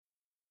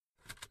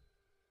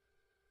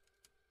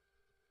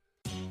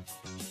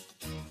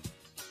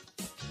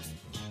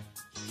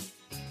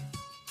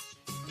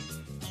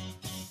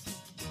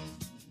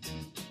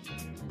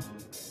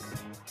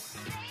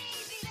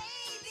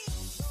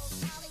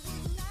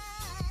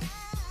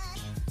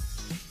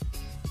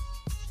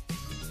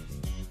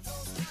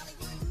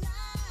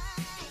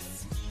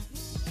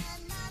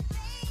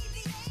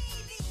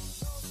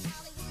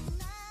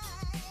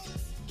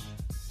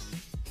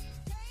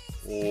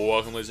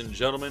Welcome, ladies and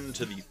gentlemen,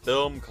 to the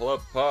Film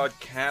Club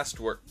podcast,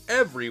 where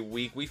every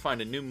week we find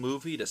a new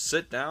movie to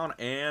sit down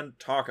and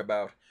talk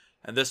about.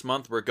 And this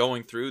month we're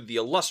going through the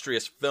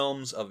illustrious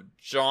films of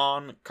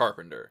John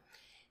Carpenter.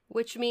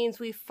 Which means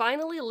we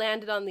finally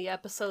landed on the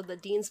episode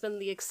that Dean's been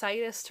the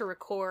excitedest to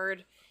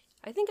record,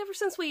 I think, ever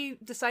since we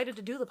decided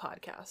to do the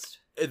podcast.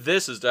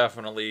 This is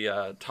definitely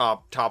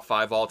top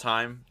 5 all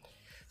time.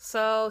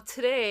 So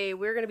today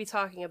we're going to be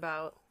talking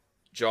about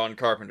John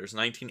Carpenter's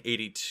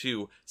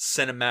 1982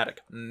 cinematic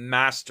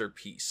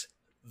masterpiece,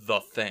 The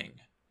Thing.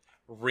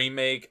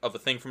 Remake of A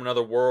Thing from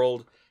Another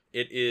World.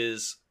 It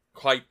is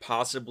quite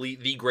possibly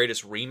the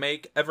greatest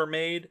remake ever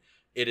made.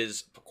 It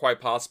is quite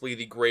possibly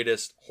the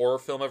greatest horror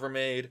film ever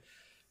made.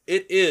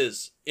 It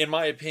is, in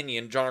my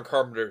opinion, John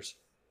Carpenter's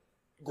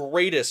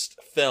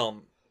greatest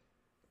film.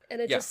 And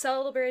it just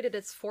celebrated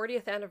its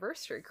 40th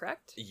anniversary,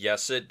 correct?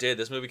 Yes, it did.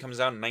 This movie comes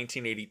out in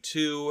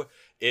 1982.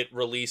 It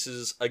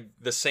releases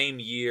the same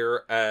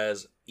year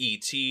as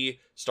E.T.,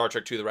 Star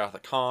Trek II: The Wrath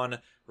of Khan,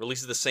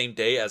 releases the same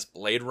day as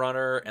Blade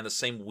Runner, and the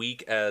same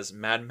week as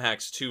Mad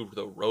Max 2: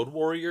 The Road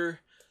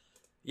Warrior.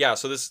 Yeah,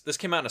 so this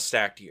came out in a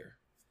stacked year.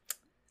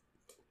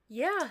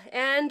 Yeah,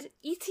 and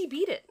E.T.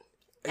 beat it.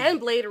 And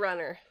Blade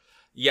Runner.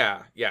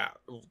 Yeah.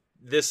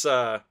 This,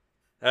 that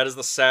is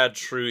the sad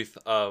truth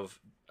of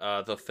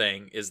The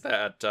Thing, is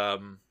that,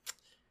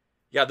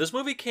 this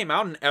movie came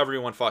out and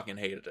everyone fucking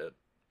hated it.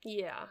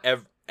 Yeah.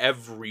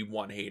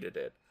 Everyone hated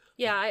it.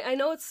 Yeah, I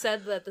know it's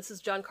said that this is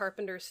John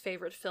Carpenter's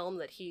favorite film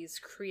that he's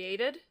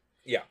created.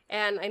 Yeah.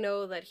 And I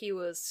know that he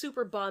was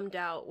super bummed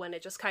out when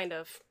it just kind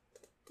of,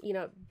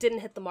 didn't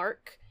hit the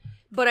mark.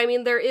 But I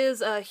mean, there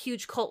is a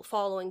huge cult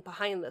following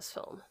behind this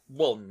film.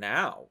 Well,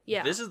 now,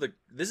 yeah, this is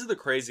the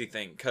crazy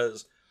thing,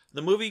 because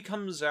the movie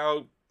comes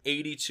out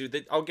 82.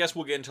 I guess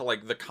we'll get into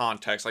like the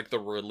context, like the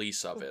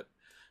release of it,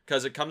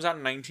 because it comes out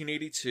in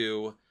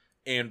 1982,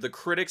 and the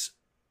critics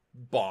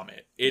bomb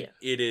it. It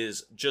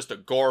is just a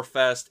gore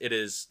fest. It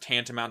is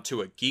tantamount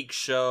to a geek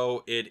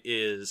show. It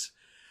is,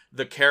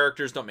 the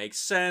characters don't make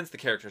sense. The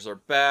characters are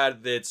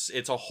bad.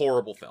 It's a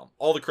horrible film.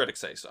 All the critics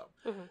say so.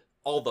 Mm-hmm.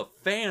 All the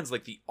fans,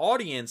 like the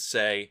audience,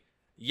 say,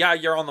 yeah,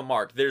 you're on the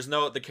mark.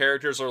 The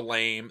characters are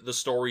lame. The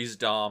story's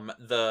dumb.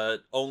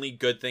 The only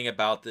good thing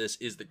about this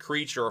is the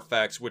creature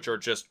effects, which are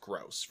just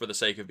gross for the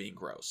sake of being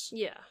gross.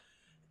 Yeah.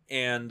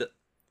 And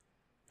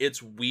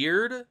it's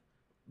weird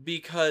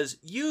because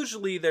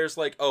usually there's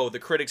like, oh, the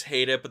critics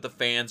hate it, but the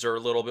fans are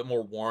a little bit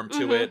more warm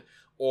to it.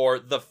 Or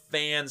the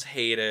fans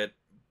hate it,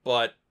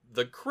 but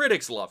the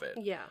critics love it.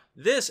 Yeah.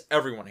 This,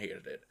 everyone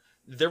hated it.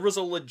 There was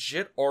a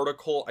legit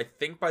article, I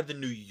think by the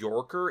New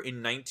Yorker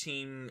in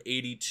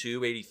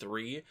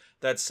 1982-83,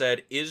 that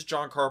said, is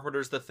John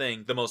Carpenter's The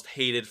Thing the most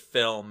hated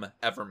film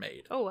ever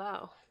made? Oh,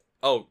 wow.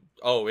 Oh,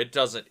 it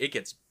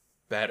gets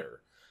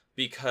better.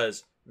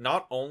 Because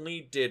not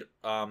only did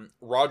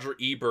Roger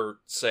Ebert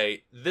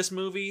say, this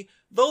movie,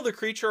 though the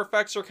creature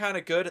effects are kind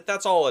of good,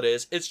 that's all it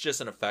is. It's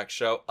just an effects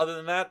show. Other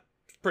than that,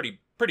 pretty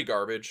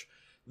garbage.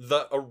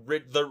 The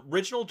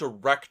original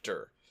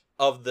director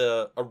of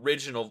the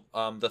original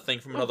The Thing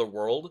from Another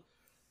World,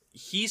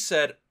 he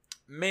said,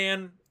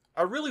 man,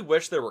 I really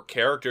wish there were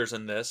characters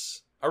in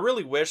this. I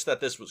really wish that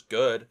this was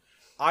good.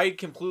 I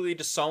completely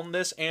disowned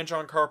this and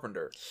John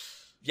Carpenter.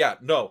 Yeah,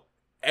 no,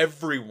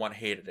 everyone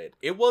hated it.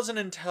 It wasn't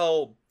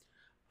until,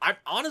 I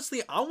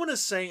want to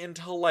say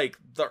until like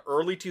the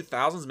early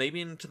 2000s, maybe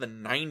into the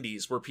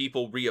 90s, where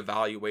people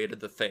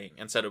reevaluated The Thing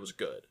and said it was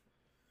good.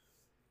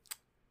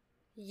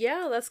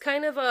 Yeah, that's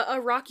kind of a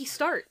rocky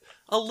start.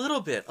 A little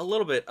bit,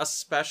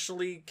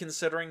 especially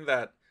considering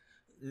that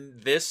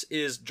this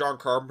is John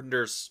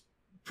Carpenter's,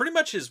 pretty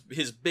much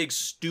his big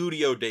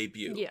studio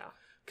debut. Yeah.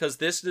 Because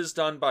this is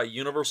done by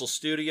Universal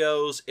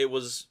Studios. It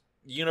was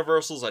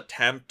Universal's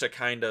attempt to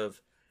kind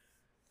of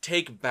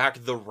take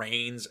back the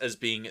reins as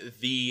being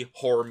the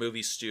horror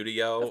movie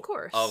studio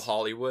of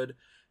Hollywood.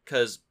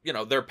 Because,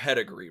 their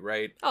pedigree,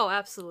 right? Oh,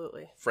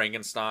 absolutely.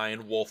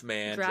 Frankenstein,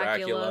 Wolfman,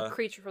 Dracula.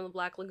 Creature from the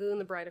Black Lagoon,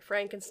 The Bride of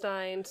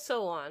Frankenstein,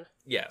 so on.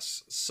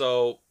 Yes.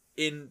 So,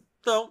 in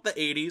the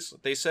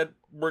 80s, they said,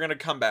 we're going to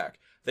come back.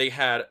 They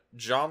had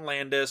John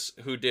Landis,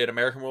 who did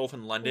American Werewolf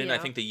in London, I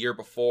think the year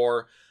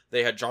before.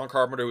 They had John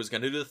Carpenter, who was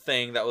going to do The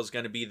Thing. That was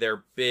going to be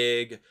their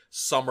big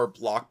summer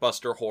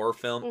blockbuster horror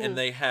film. And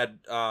they had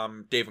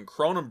David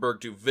Cronenberg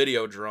do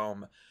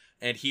Videodrome.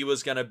 And he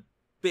was going to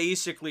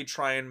basically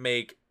try and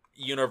make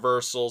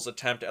Universal's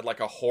attempt at like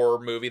a horror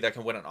movie that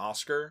can win an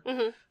Oscar.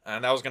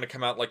 And that was going to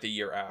come out like the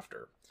year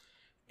after.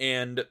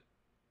 And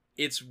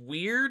it's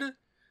weird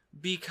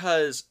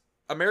because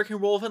American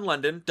Werewolf in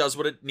London does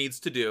what it needs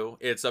to do.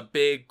 It's a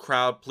big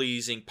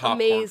crowd-pleasing popcorn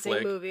amazing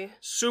flick. Movie.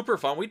 Super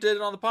fun. We did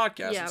it on the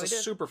podcast. Yeah, it's a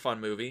super fun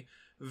movie.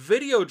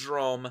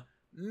 Videodrome,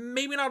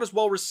 maybe not as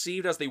well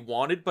received as they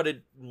wanted, but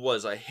it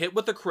was a hit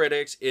with the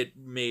critics. It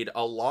made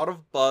a lot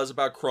of buzz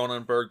about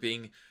Cronenberg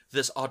being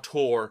this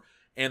auteur.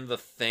 And The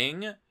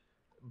Thing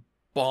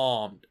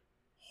bombed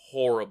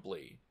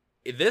horribly.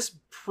 This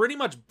pretty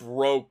much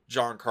broke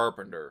John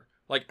Carpenter.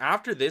 Like,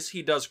 after this,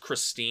 he does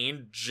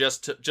Christine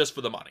just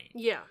for the money.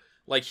 Yeah.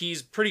 Like,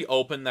 he's pretty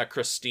open that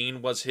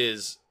Christine was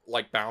his,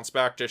 like, bounce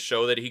back to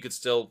show that he could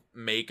still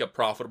make a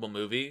profitable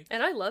movie.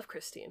 And I love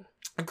Christine.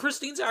 And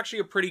Christine's actually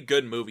a pretty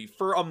good movie.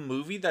 For a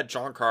movie that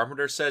John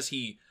Carpenter says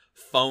he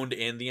phoned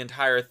in the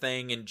entire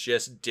thing and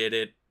just did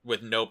it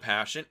with no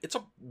passion, it's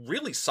a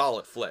really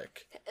solid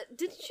flick.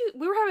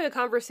 We were having a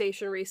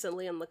conversation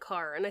recently in the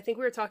car, and I think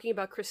we were talking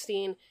about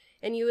Christine,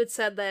 and you had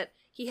said that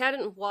he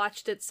hadn't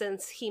watched it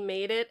since he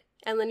made it,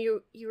 and then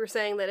you were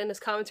saying that in his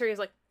commentary he's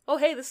like, oh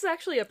hey, this is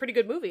actually a pretty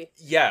good movie.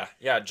 Yeah,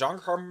 John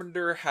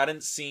Carpenter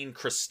hadn't seen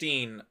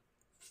Christine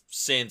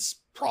since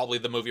probably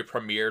the movie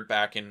premiered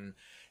back in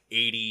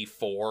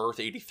 84,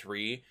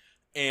 83,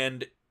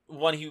 and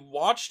when he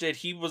watched it,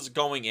 he was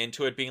going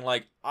into it being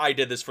like, I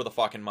did this for the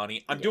fucking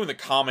money. I'm doing the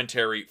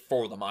commentary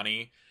for the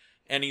money.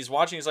 And he's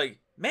watching, he's like,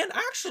 man,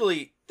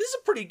 actually, this is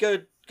a pretty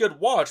good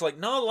watch. Like,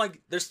 no,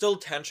 like, there's still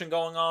tension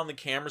going on, the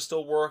camera's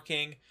still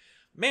working.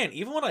 Man,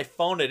 even when I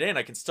phone it in,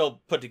 I can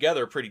still put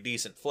together a pretty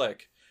decent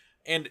flick.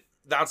 And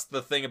that's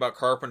the thing about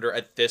Carpenter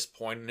at this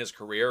point in his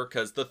career,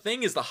 because The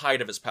Thing is the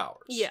height of his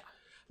powers. Yeah.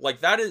 Like,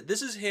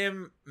 this is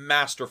him,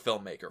 master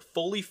filmmaker,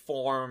 fully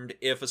formed.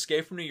 If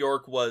Escape from New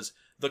York was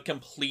the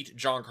complete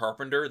John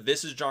Carpenter,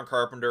 this is John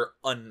Carpenter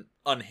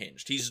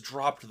unhinged. He's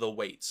dropped the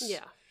weights.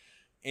 Yeah.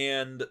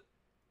 And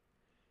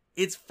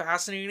it's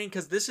fascinating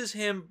because this is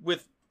him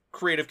with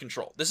creative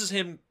control. This is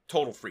him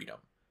total freedom.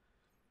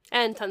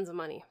 And tons of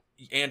money.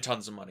 And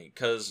tons of money.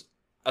 Because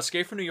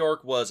Escape from New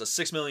York was a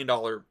 $6 million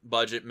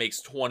budget, makes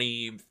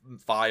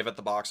 25 at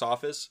the box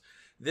office.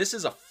 This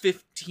is a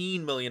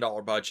 $15 million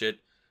budget,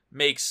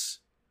 makes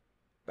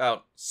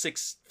about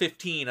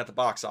 15 at the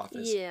box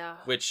office. Yeah.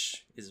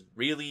 Which is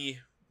really,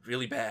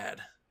 really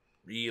bad.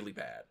 Really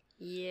bad.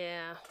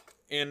 Yeah.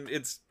 And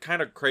it's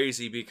kind of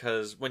crazy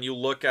because when you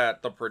look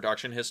at the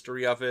production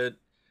history of it,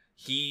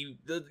 the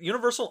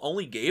Universal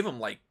only gave him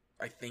like,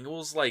 I think it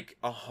was like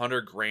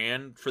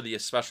 $100,000 for the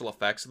special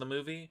effects of the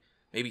movie,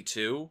 maybe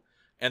 $2.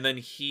 And then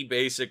he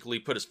basically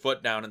put his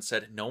foot down and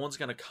said, no one's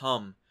gonna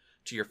come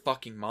to your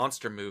fucking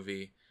monster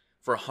movie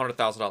for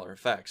 $100,000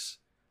 effects.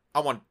 I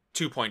want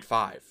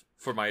 2.5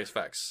 for my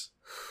effects.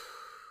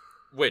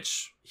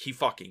 Which he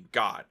fucking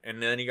got.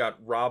 And then he got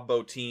Rob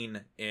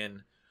Bottin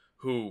in,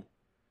 who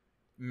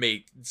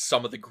made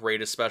some of the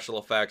greatest special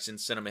effects in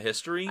cinema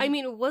history. I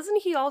mean,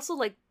 wasn't he also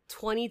like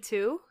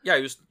 22? Yeah,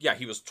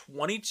 he was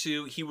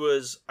 22. He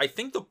was, I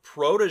think, the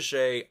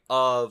protege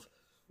of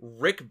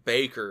Rick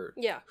Baker.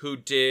 Yeah. Who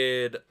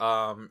did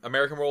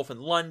American Werewolf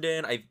in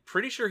London. I'm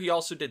pretty sure he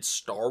also did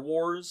Star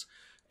Wars.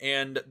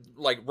 And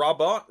like Rob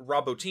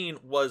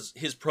Bottin was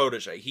his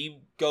protege. He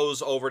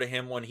goes over to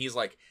him when he's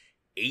like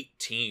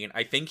 18.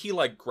 I think he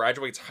like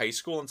graduates high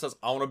school and says,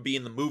 I want to be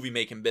in the movie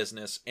making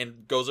business,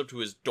 and goes up to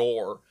his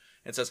door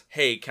and says,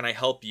 hey, can I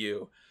help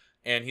you?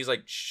 And he's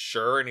like,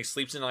 sure. And he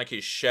sleeps in like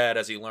his shed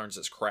as he learns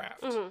his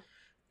craft. Mm-hmm.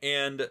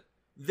 And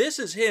this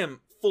is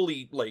him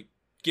fully like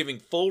giving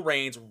full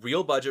reins,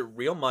 real budget,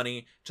 real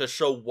money to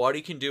show what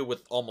he can do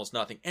with almost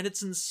nothing. And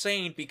it's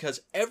insane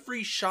because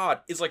every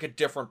shot is like a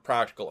different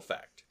practical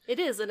effect. It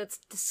is, and it's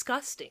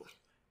disgusting.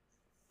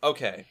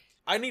 Okay,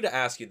 I need to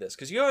ask you this,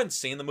 because you haven't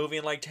seen the movie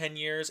in like 10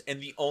 years,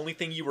 and the only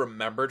thing you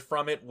remembered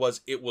from it was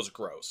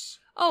gross.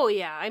 Oh,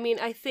 yeah. I mean,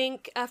 I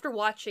think after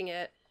watching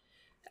it,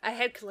 I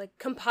had like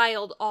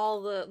compiled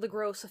all the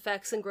gross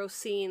effects and gross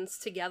scenes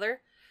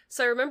together.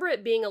 So I remember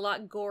it being a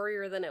lot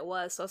gorier than it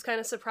was. So I was kind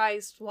of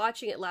surprised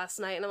watching it last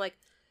night, and I'm like,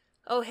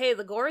 oh, hey,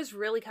 the gore is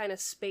really kind of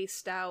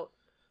spaced out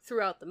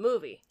throughout the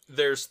movie.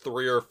 There's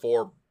 3 or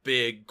 4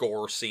 big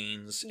gore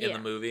scenes in the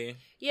movie.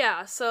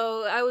 Yeah,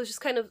 so I was just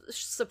kind of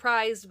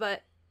surprised,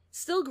 but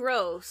still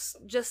gross.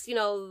 Just,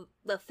 the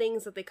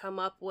things that they come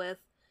up with.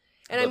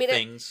 And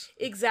things.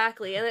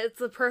 Exactly. And it's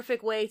the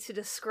perfect way to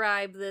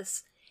describe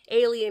this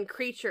alien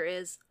creature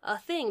is a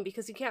thing,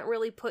 because you can't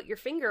really put your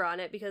finger on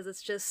it, because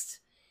it's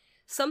just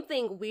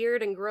something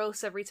weird and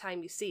gross every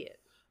time you see it.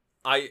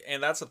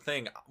 And that's the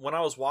thing. When I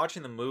was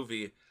watching the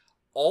movie,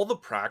 all the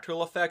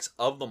practical effects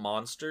of the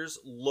monsters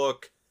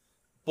look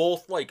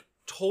both like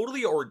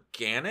totally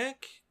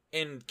organic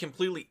and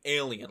completely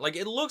alien. Like,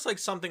 it looks like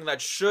something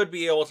that should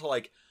be able to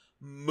like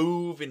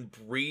move and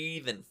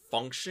breathe and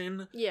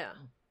function. Yeah.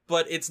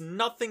 But it's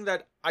nothing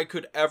that I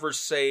could ever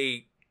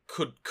say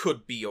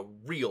could be a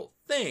real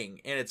thing.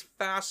 And it's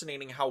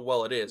fascinating how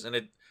well it is.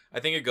 And I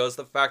think it goes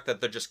to the fact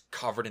that they're just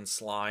covered in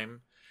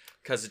slime,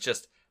 because it's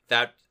just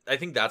that, I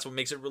think that's what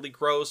makes it really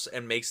gross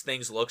and makes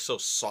things look so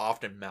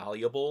soft and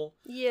malleable.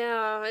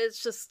 Yeah,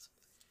 it's just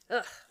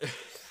ugh.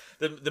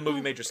 The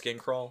movie made your skin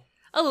crawl?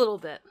 A little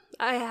bit.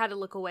 I had to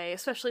look away,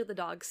 especially the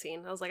dog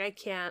scene. I was like, I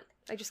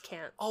just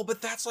can't. Oh,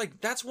 but that's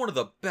one of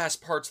the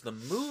best parts of the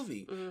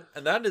movie. Mm.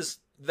 And that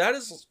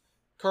is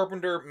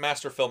Carpenter,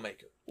 master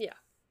filmmaker. Yeah.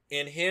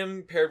 And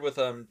him paired with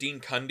Dean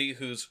Cundey,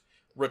 who's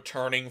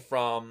returning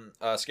from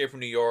Escape from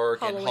New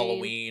York and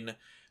Halloween.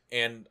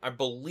 And I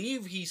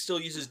believe he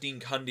still uses Dean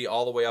Cundey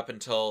all the way up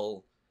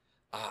until,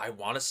 I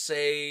want to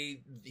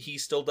say he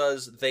still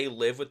does They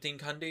Live with Dean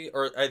Cundey.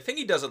 Or I think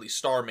he does at least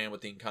Starman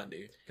with Dean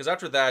Cundey. Because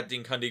after that,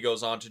 Dean Cundey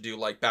goes on to do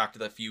like Back to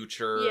the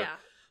Future.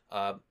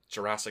 Yeah.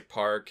 Jurassic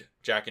Park,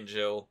 Jack and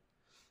Jill,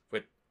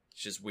 which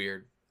is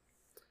weird.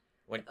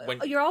 When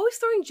You're always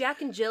throwing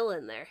Jack and Jill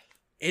in there.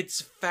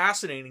 It's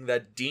fascinating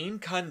that Dean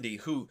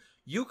Cundey, who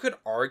you could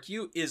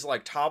argue is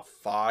like top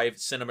 5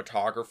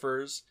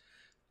 cinematographers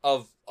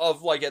of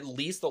like at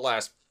least the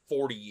last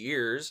 40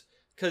 years,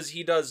 because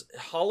he does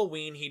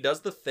Halloween, he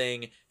does The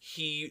Thing,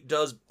 he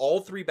does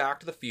all 3 Back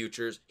to the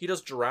Futures, he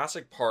does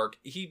Jurassic Park.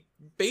 He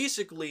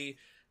basically,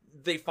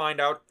 they find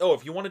out, oh,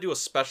 if you want to do a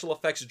special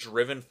effects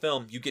driven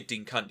film, you get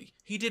Dean Cundey.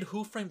 He did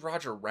Who Framed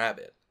Roger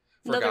Rabbit,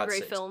 for Another God's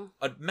great sakes. film.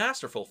 A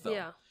masterful film.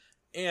 Yeah.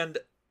 And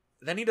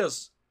then he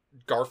does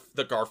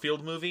the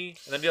Garfield movie,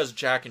 and then he does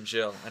Jack and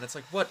Jill, and it's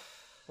like, what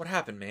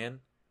happened,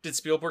 man? Did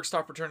Spielberg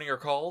stop returning our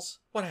calls?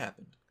 What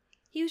happened?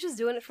 He was just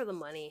doing it for the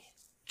money.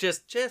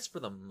 Just for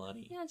the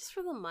money. Yeah, just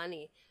for the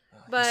money.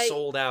 But he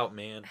sold out,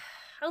 man.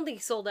 I don't think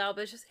he sold out,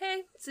 but it's just,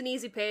 hey, it's an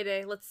easy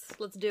payday. Let's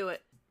do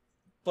it.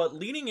 But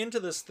leading into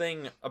this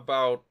thing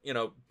about,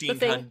 Dean The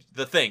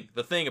Thing.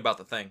 the thing about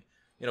The Thing.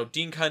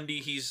 Dean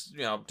Cundey, he's,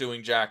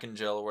 doing Jack and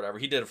Jill or whatever.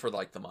 He did it for,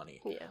 like, the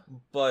money. Yeah.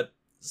 But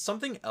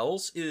something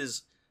else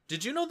is,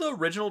 did you know the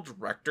original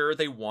director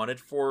they wanted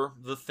for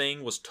The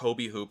Thing was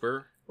Tobe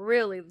Hooper?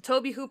 Really?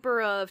 Tobe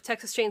Hooper of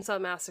Texas Chainsaw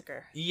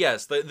Massacre.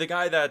 Yes, the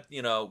guy that,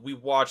 we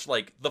watched,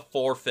 like, the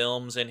 4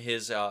 films in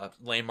his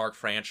landmark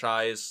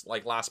franchise,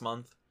 like, last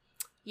month.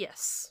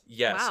 Yes.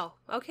 Yes. Wow.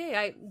 Okay,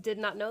 I did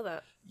not know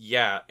that.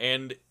 Yeah,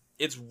 and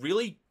it's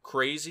really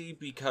crazy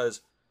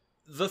because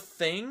The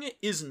Thing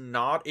is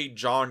not a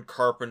John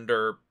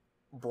Carpenter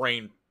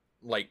brain,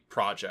 like,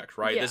 project,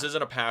 right? Yeah. This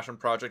isn't a passion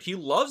project. He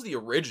loves the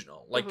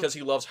original, like, because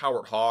he loves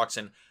Howard Hawks,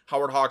 and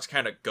Howard Hawks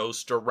kind of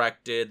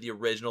ghost-directed the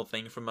original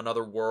Thing from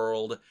Another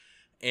World,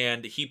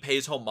 and he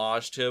pays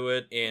homage to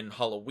it in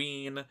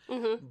Halloween,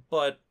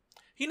 but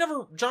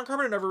John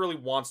Carpenter never really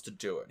wants to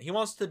do it. He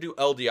wants to do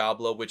El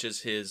Diablo, which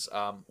is his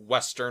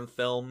Western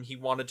film he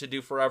wanted to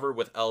do forever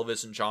with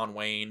Elvis and John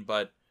Wayne,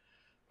 but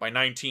by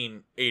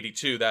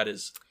 1982, that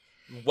is,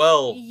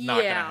 not going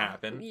to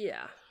happen.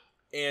 Yeah.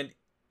 And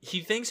he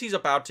thinks he's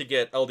about to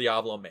get El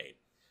Diablo made.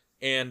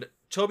 And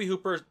Tobe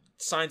Hooper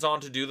signs on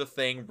to do The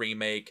Thing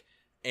remake,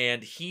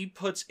 and he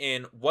puts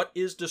in what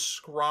is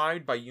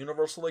described by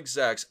Universal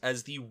execs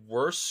as the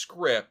worst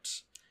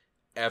script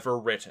ever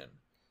written.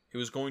 It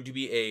was going to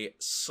be a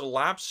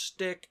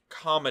slapstick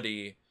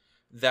comedy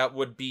that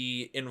would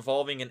be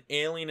involving an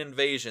alien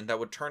invasion that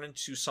would turn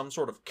into some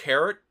sort of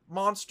carrot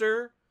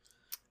monster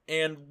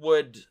and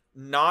would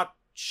not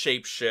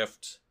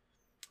shapeshift.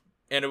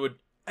 And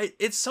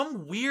it's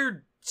some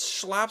weird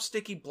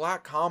slapsticky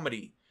black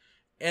comedy.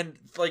 And,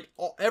 like,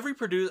 every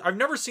producer, I've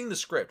never seen the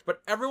script,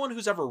 but everyone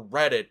who's ever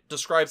read it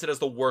describes it as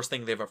the worst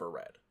thing they've ever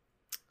read.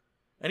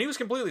 And he was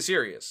completely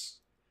serious.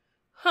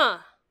 Huh.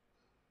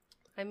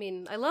 I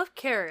mean, I love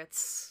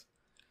carrots.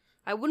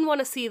 I wouldn't want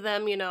to see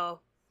them,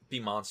 Be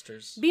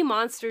monsters. Be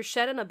monsters,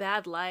 shed in a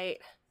bad light.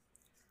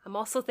 I'm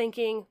also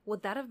thinking,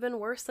 would that have been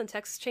worse than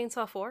Texas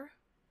Chainsaw 4?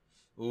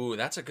 Ooh,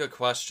 that's a good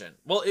question.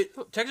 Well,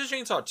 Texas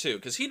Chainsaw 2,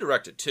 because he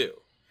directed 2.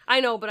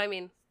 I know, but I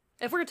mean,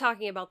 if we're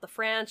talking about the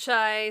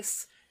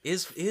franchise...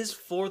 Is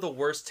 4 the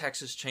worst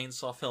Texas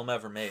Chainsaw film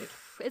ever made?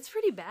 It's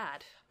pretty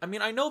bad. I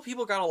mean, I know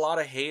people got a lot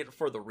of hate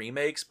for the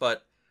remakes,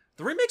 but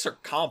the remakes are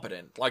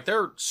competent. Like,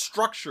 they're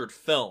structured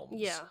films.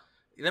 Yeah.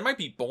 They might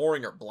be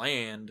boring or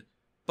bland,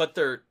 but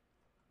they're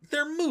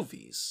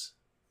movies.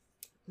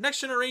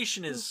 Next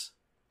Generation is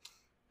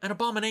an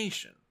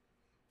abomination.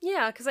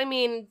 Yeah, because I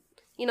mean,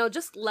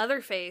 just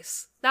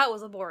Leatherface, that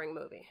was a boring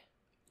movie.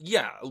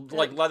 Yeah,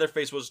 like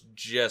Leatherface was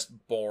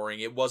just boring.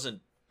 It wasn't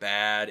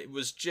bad. It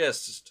was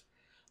just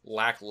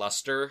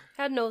lackluster.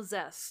 Had no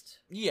zest.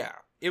 Yeah,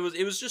 it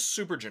was just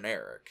super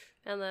generic.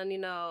 And then,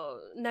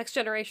 Next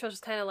Generation was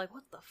just kind of like,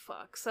 what the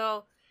fuck?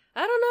 So,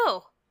 I don't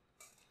know.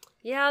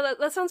 Yeah,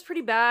 that sounds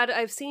pretty bad.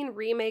 I've seen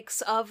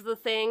remakes of The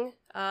Thing.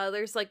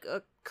 There's, like,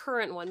 a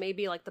current one,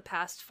 maybe, like, the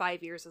past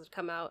 5 years has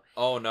come out.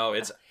 Oh, no,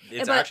 it's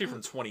actually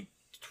from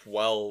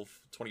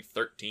 2012,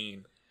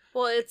 2013.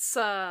 Well, it's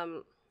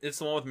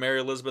the one with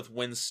Mary Elizabeth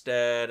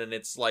Winstead, and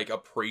it's, like, a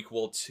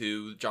prequel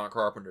to John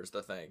Carpenter's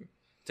The Thing.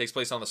 It takes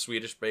place on the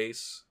Swedish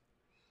base.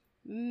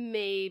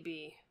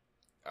 Maybe.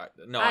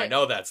 I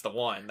know that's the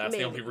one. That's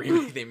the only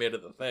remake they made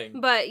of The Thing.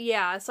 But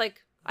yeah, it's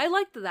like, I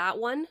liked that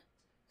one.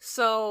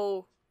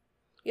 So,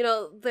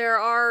 there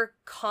are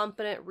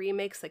competent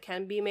remakes that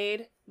can be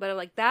made. But I'm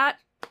like, that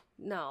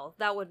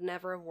would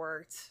never have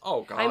worked.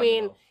 Oh, God, I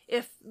mean, no.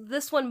 If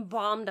this one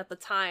bombed at the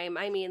time,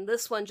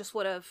 this one just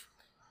would have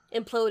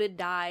imploded,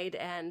 died,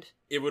 and...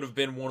 It would have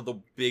been one of the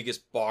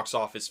biggest box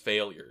office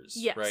failures,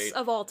 yes, right?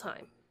 of all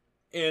time.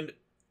 And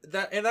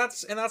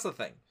that's the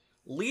thing.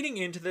 Leading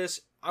into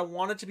this, I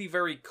want it to be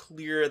very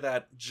clear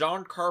that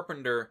John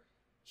Carpenter,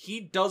 he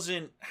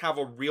doesn't have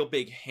a real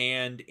big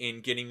hand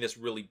in getting this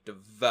really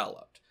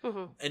developed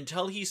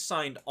until he's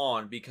signed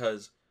on,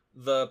 because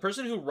the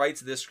person who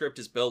writes this script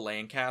is Bill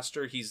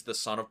Lancaster. He's the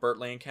son of Burt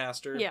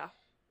Lancaster. Yeah.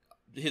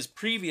 His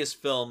previous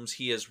films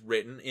he has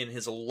written in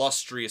his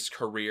illustrious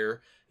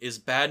career is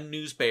Bad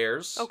News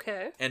Bears.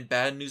 Okay. And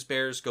Bad News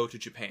Bears Go to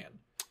Japan.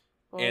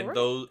 And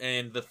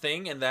right. The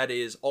Thing, and that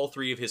is all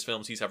 3 of his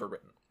films he's ever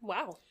written.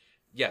 Wow.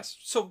 Yes,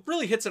 so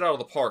really hits it out of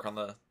the park on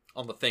the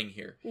Thing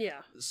here.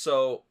 Yeah.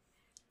 So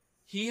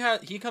he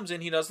comes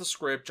in, he does the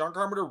script, John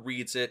Carpenter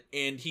reads it,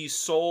 and he's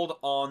sold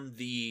on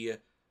the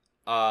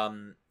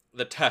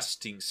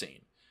testing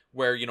scene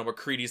where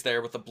McCready's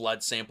there with the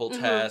blood sample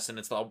test, and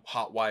it's the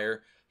hot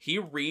wire. He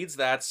reads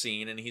that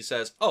scene and he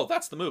says, "Oh,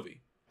 that's the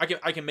movie. I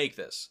can make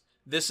this.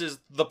 This is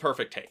the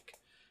perfect take."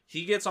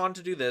 He gets on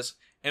to do this,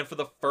 and for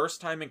the first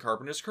time in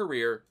Carpenter's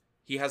career,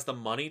 he has the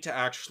money to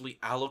actually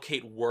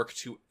allocate work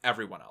to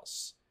everyone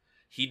else.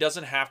 He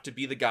doesn't have to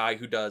be the guy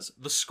who does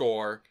the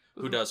score,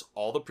 who does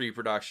all the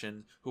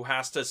pre-production, who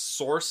has to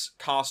source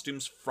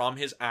costumes from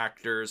his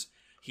actors.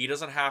 He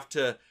doesn't have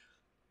to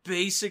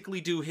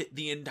basically do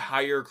the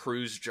entire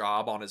crew's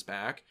job on his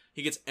back.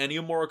 He gets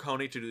Ennio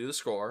Morricone to do the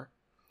score.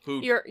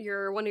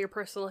 You're one of your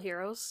personal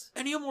heroes.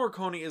 Ennio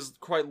Morricone is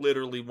quite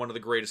literally one of the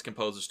greatest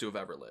composers to have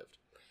ever lived.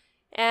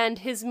 And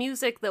his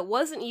music that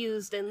wasn't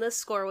used in this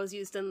score was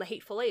used in The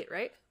Hateful Eight,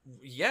 right?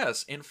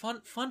 Yes, and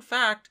fun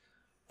fact,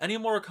 Ennio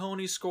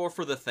Morricone's score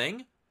for The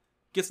Thing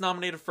gets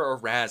nominated for a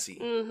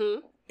Razzie.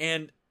 Mm-hmm.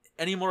 And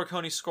Ennio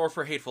Morricone's score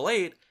for Hateful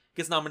Eight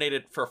gets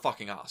nominated for a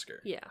fucking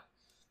Oscar. Yeah.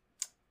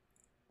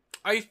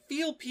 I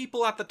feel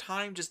people at the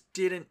time just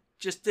didn't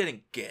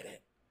get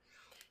it.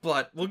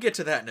 But we'll get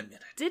to that in a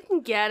minute.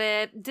 Didn't get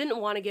it.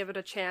 Didn't want to give it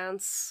a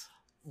chance.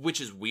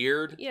 Which is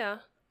weird. Yeah.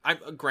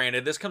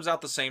 Granted, this comes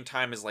out the same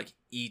time as like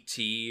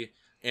E.T.,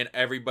 and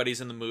everybody's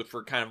in the mood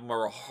for kind of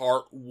more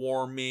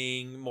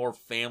heartwarming, more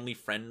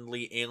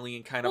family-friendly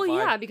alien kind of vibe. Well,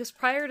 yeah, because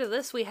prior to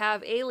this, we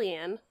have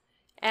Alien,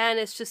 and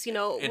it's just, And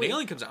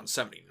Alien comes out in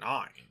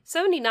 79.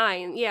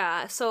 79,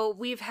 yeah. So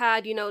we've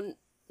had,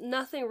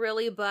 nothing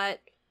really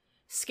but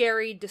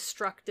scary,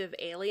 destructive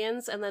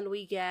aliens, and then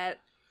we get,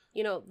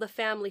 the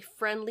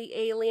family-friendly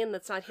alien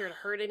that's not here to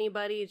hurt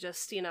anybody,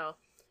 just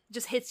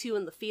hits you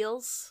in the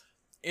feels.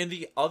 And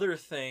the other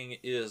thing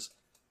is,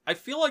 I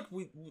feel like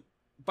we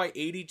by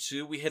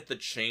 82, we hit the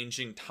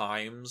changing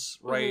times,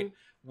 right? Mm-hmm.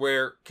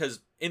 Where,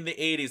 because in the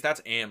 80s,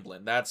 that's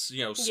Amblin. That's,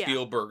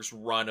 Spielberg's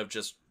run of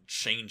just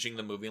changing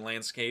the movie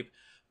landscape.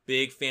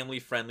 Big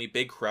family-friendly,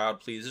 big crowd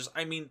pleasers.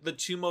 I mean, the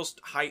two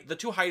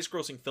highest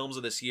grossing films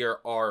of this year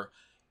are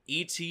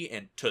E.T.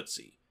 and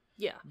Tootsie.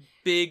 Yeah.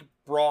 Big,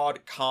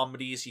 broad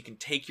comedies. You can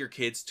take your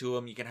kids to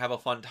them. You can have a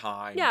fun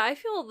time. Yeah, I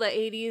feel the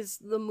 80s,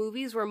 the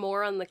movies were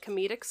more on the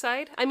comedic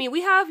side. I mean,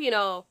 we have,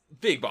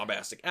 big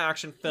bombastic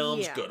action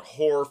films, good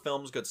horror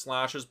films, good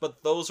slashers,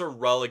 but those are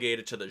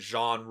relegated to the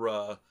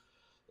genre,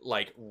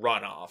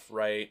 runoff,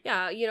 right?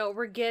 Yeah,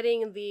 we're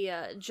getting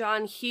the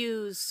John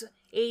Hughes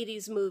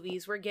 80s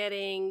movies. We're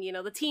getting,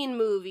 the teen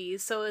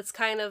movies, so it's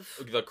kind of...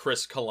 The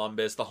Chris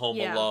Columbus, the Home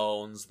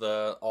Alones,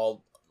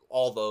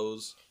 all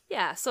those.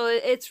 Yeah, so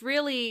it's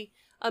really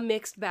a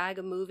mixed bag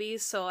of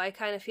movies, so I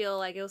kind of feel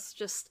like it was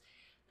just,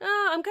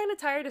 I'm kind of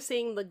tired of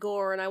seeing the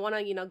gore, and I want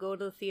to, go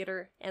to the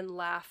theater and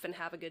laugh and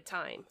have a good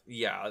time.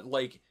 Yeah,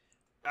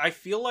 I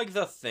feel like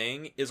The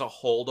Thing is a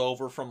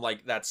holdover from,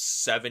 that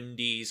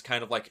 70s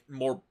kind of,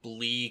 more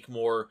bleak,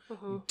 more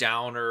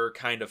downer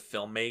kind of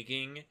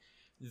filmmaking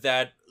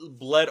that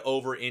bled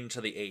over into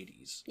the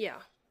 80s. Yeah.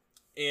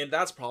 And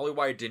that's probably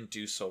why it didn't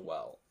do so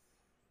well.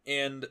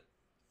 And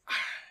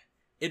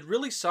it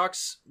really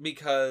sucks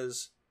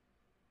because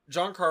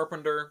John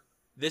Carpenter,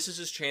 this is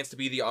his chance to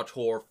be the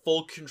auteur,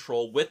 full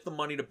control, with the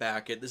money to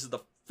back it. This is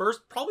the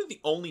first, probably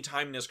the only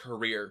time in his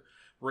career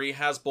where he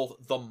has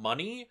both the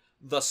money,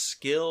 the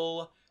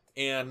skill,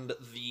 and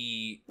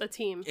the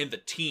team. And the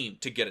team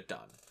to get it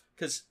done.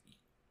 Because,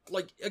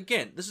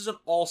 again, this is an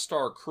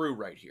all-star crew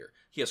right here.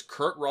 He has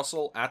Kurt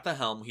Russell at the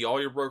helm. He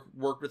already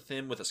worked with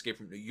him with Escape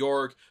from New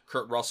York.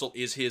 Kurt Russell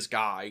is his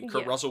guy.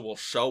 Kurt Russell will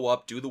show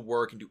up, do the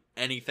work, and do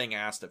anything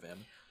asked of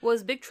him.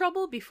 Was Big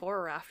Trouble before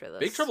or after this?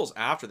 Big Trouble's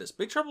after this.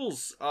 Big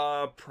Trouble's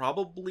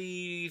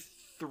probably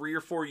 3 or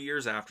 4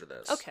 years after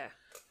this. Okay.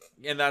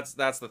 And that's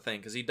the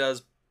thing, because he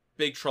does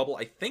Big Trouble.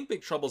 I think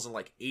Big Trouble's in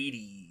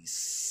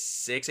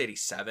 86,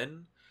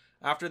 87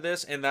 after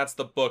this, and that's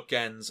the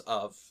bookends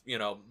of,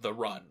 the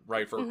run,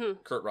 right, for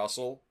Kurt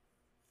Russell.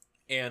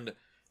 And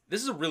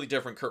this is a really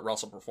different Kurt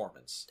Russell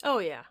performance. Oh,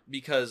 yeah.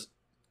 Because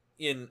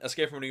in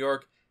Escape from New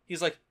York,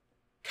 he's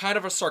kind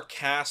of a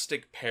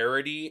sarcastic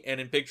parody, and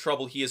in Big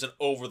Trouble, he is an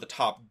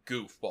over-the-top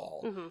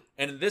goofball. Mm-hmm.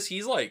 And in this,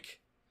 he's like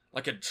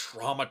a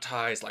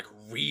traumatized,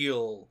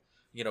 real,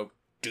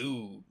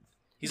 dude.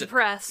 He's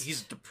depressed.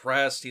 He's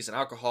depressed. He's an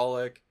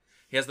alcoholic.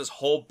 He has this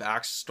whole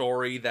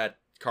backstory that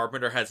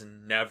Carpenter has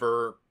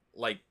never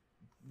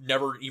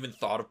even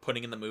thought of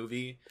putting in the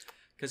movie.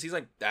 Because he's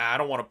I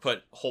don't want to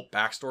put whole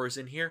backstories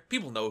in here.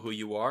 People know who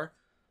you are.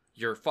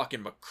 You're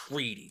fucking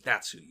McCready.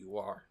 That's who you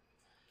are.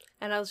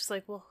 And I was just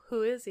like, well,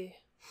 who is he?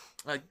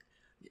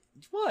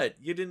 What?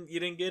 You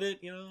didn't get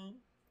it?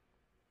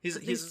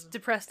 He's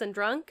depressed and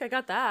drunk. I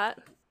got that.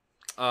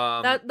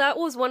 That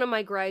was one of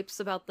my gripes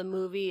about the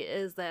movie,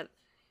 is that,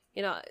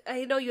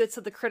 I know you had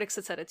said the critics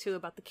had said it too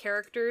about the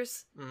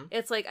characters.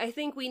 It's I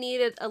think we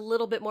needed a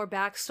little bit more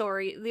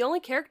backstory. The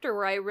only character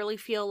where I really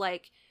feel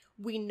like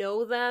we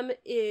know them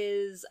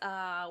is,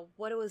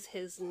 what was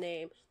his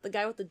name? The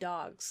guy with the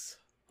dogs.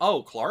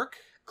 Oh, Clark?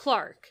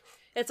 Clark.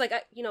 It's like,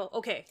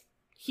 okay,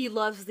 he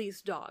loves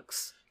these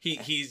dogs.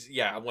 He's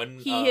when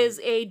he is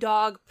a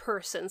dog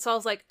person. So I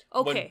was like,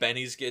 okay.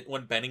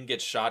 When Benning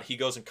gets shot, he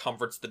goes and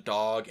comforts the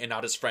dog and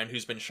not his friend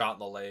who's been shot in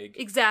the leg.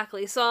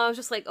 Exactly. So I was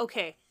just like,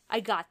 okay,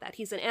 I got that.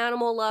 He's an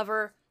animal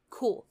lover.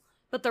 Cool.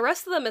 But the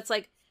rest of them, it's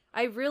like,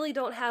 I really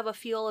don't have a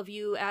feel of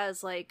you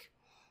as like,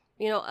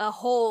 a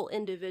whole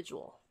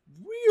individual.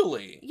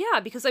 Really?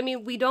 Yeah, because I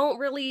mean, we don't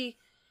really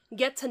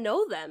get to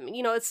know them.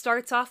 It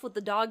starts off with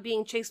the dog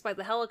being chased by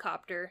the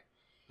helicopter.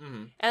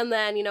 Mm-hmm. And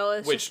then,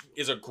 which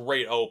is a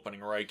great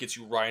opening, right? Gets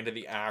you right into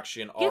the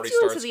action. Gets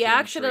you into the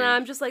action, and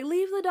I'm just like,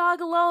 leave the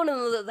dog alone.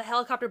 And the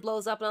helicopter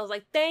blows up, and I was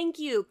like, thank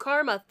you,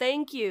 karma,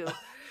 thank you.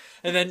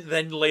 And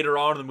then later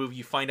on in the movie,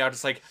 you find out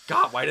it's like,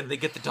 God, why didn't they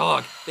get the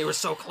dog? They were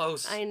so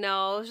close. I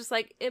know. It's just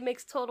like, it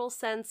makes total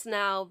sense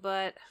now,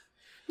 but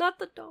not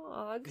the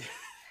dog.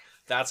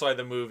 That's why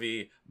the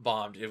movie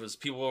bombed. It was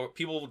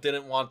people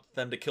didn't want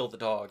them to kill the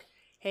dog.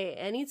 Hey,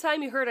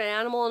 anytime you hurt an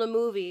animal in a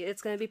movie,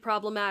 it's going to be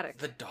problematic.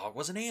 The dog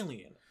was an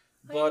alien.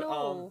 But,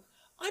 I'm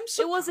surprised.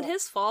 It wasn't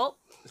his fault.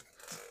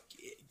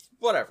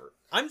 Whatever.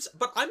 I'm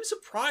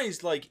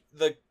surprised, like,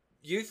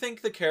 you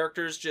think the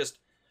characters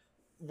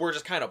were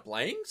just kind of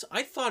blanks?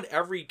 I thought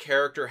every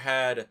character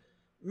had,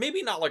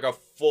 maybe not like a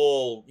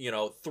full,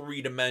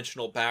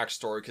 3-dimensional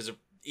backstory, because if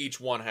each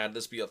one had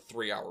this be a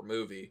 3-hour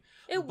movie.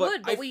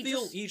 But I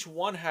feel each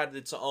one had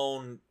its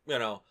own,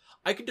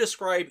 I could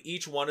describe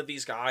each one of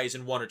these guys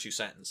in 1 or 2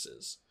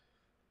 sentences.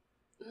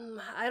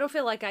 I don't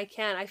feel like I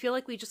can. I feel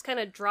like we just kind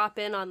of drop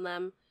in on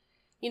them,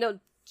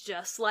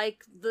 just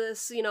like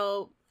this,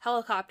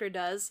 helicopter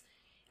does.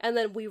 And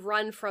then we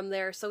run from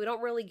there. So we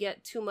don't really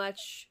get too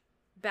much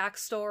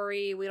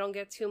backstory. We don't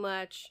get too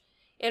much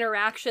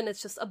interaction.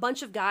 It's just a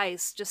bunch of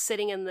guys just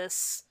sitting in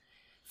this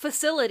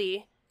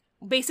facility,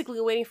 basically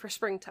waiting for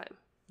springtime.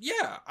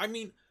 Yeah, I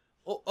mean,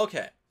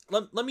 okay.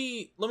 Let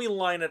me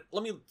line it.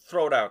 Let me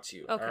throw it out to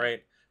you. Okay. All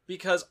right,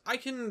 because I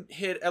can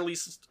hit at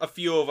least a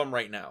few of them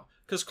right now.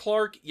 Because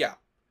Clark, yeah,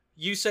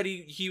 you said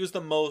he was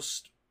the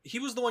most. He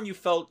was the one you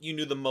felt you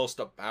knew the most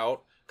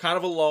about. Kind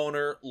of a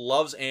loner,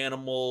 loves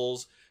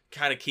animals,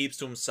 kind of keeps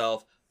to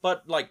himself.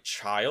 But like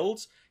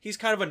Childs, he's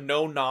kind of a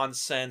no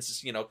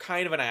nonsense,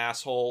 kind of an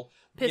asshole.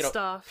 Pissed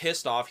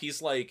off. He's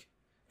like.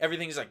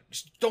 Everything's like,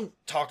 just don't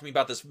talk to me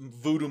about this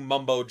voodoo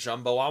mumbo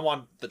jumbo. I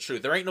want the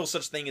truth. There ain't no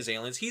such thing as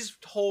aliens. He's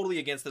totally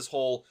against this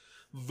whole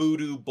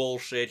voodoo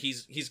bullshit.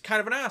 He's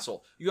kind of an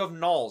asshole. You have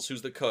Knowles,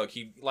 who's the cook.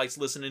 He likes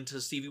listening to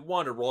Stevie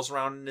Wonder, rolls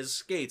around in his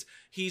skates.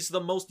 He's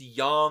the most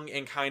young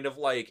and kind of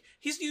like,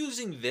 he's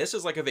using this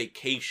as like a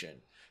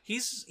vacation. He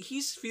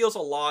feels a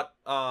lot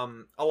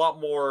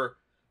more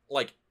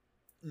like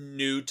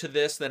new to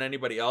this than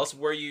anybody else.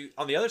 Where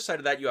on the other side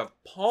of that, you have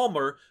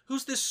Palmer,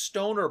 who's this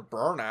stoner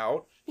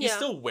burnout. He's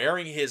still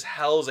wearing his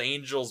Hell's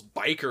Angels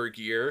biker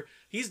gear.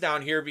 He's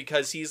down here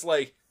because he's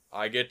like,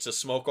 I get to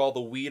smoke all the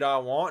weed I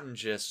want and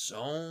just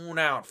zone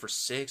out for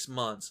 6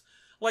 months.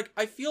 Like,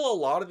 I feel a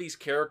lot of these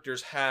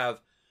characters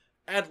have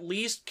at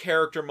least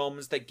character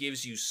moments that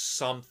gives you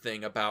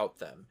something about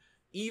them.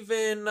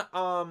 Even,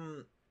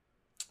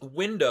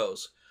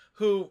 Windows,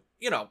 who,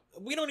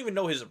 we don't even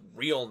know his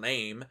real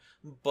name,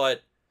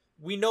 but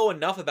we know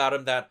enough about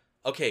him that,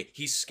 okay,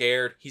 he's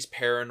scared, he's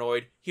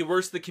paranoid, he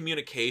works the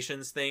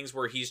communications things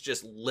where he's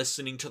just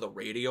listening to the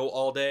radio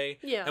all day.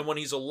 Yeah. And when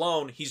he's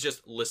alone, he's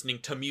just listening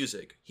to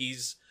music.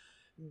 He's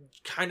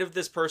kind of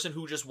this person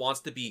who just wants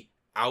to be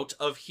out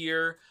of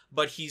here,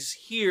 but he's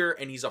here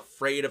and he's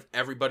afraid of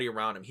everybody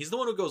around him. He's the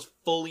one who goes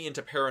fully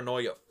into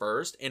paranoia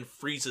first and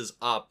freezes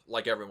up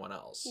like everyone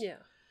else. Yeah.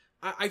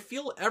 I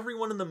feel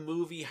everyone in the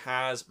movie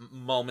has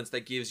moments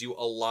that gives you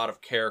a lot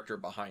of character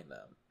behind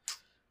them.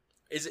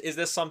 Is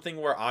this something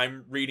where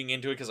I'm reading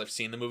into it because I've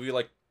seen the movie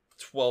like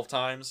 12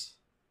 times?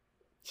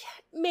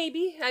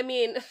 Maybe. I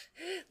mean,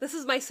 this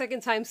is my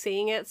second time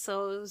seeing it,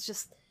 so it was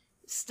just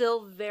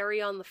still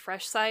very on the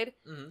fresh side.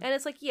 Mm-hmm. And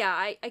it's like, yeah,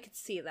 I could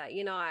see that.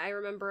 I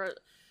remember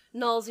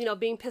Knowles,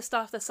 being pissed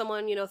off that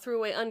someone, threw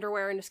away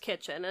underwear in his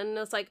kitchen. And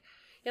it's like,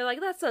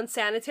 that's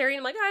unsanitary. And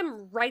I'm like,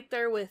 I'm right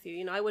there with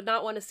you. I would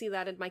not want to see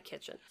that in my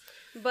kitchen.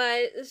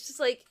 But it's just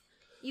like,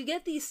 you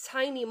get these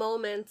tiny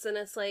moments and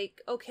it's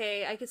like,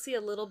 okay, I could see a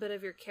little bit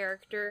of your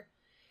character,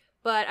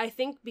 but I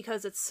think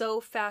because it's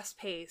so fast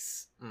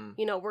paced,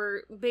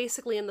 we're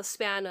basically in the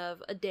span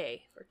of a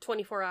day or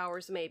 24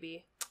 hours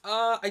maybe.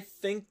 I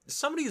think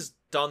somebody's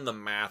done the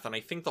math and I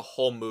think the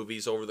whole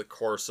movie's over the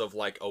course of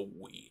like a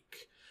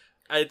week.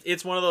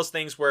 It's one of those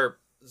things where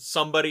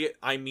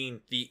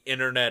the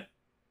internet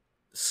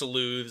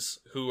sleuths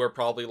who are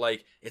probably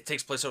like, it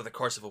takes place over the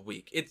course of a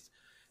week.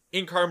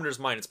 In Carpenter's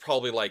mind, it's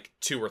probably like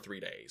 2 or 3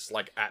 days,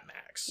 like at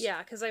max.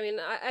 Yeah, because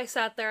I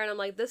sat there and I'm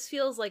like, this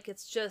feels like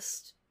it's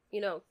just,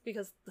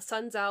 because the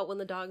sun's out when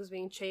the dog's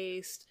being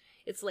chased.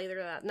 It's later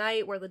that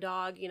night where the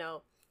dog,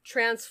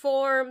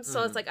 transforms.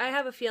 So it's like, I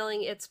have a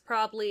feeling it's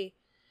probably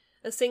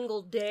a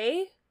single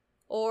day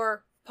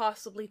or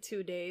possibly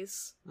 2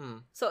 days.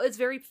 Mm. So it's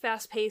very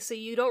fast-paced, so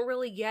you don't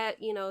really get,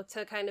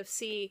 to kind of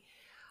see,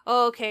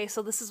 oh, okay,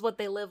 so this is what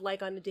they live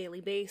like on a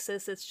daily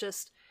basis. It's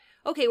just,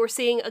 okay, we're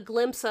seeing a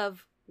glimpse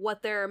of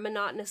what their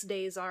monotonous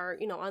days are,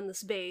 on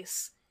this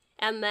base,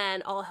 and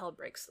then all hell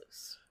breaks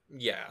loose.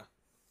 Yeah.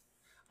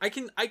 I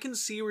can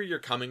see where you're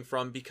coming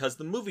from, because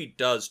the movie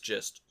does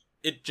just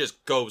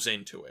goes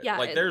into it. Yeah,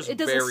 like it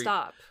doesn't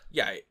stop.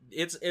 Yeah,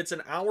 it's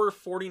an hour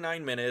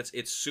 49 minutes.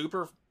 It's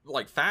super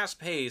like fast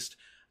paced,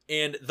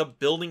 and the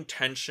building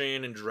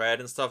tension and dread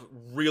and stuff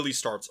really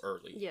starts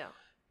early. Yeah.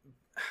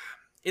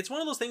 It's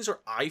one of those things where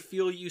I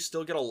feel you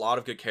still get a lot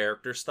of good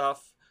character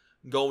stuff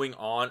going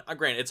on.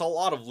 Granted, it's a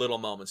lot of little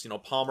moments.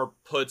 Palmer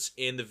puts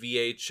in the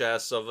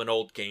VHS of an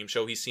old game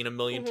show he's seen a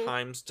million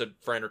times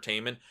for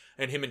entertainment,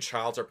 and him and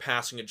Childs are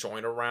passing a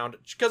joint around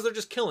because they're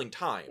just killing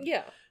time.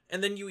 Yeah.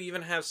 And then you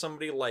even have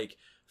somebody like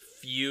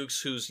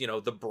Fuchs, who's,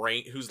 the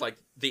brain, who's like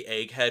the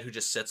egghead who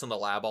just sits in the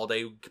lab all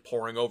day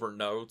poring over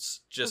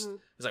notes. He's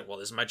like, well,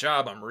 this is my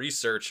job. I'm a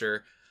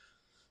researcher.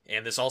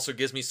 And this also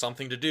gives me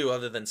something to do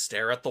other than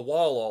stare at the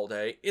wall all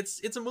day.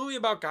 It's a movie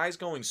about guys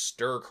going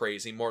stir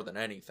crazy more than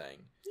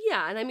anything.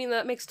 Yeah, and I mean,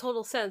 that makes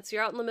total sense.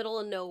 You're out in the middle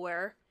of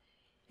nowhere.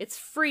 It's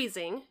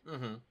freezing.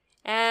 Mm-hmm.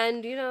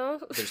 And,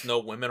 there's no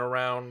women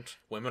around.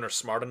 Women are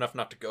smart enough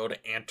not to go to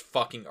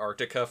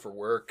Antartica for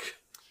work.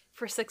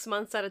 For 6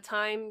 months at a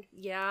time,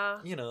 yeah.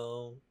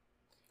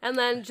 And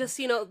then just,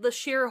 the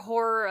sheer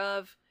horror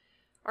of,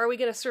 are we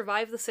going to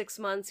survive the 6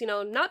 months?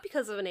 Not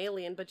because of an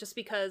alien, but just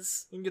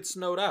because... You can get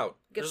snowed out.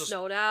 They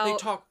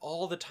talk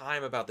all the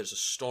time about there's a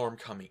storm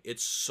coming.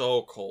 It's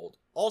so cold.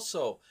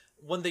 Also,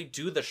 when they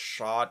do the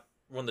shot,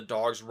 when the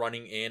dog's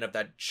running in of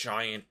that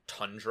giant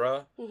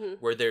tundra,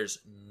 where there's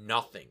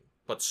nothing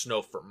but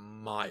snow for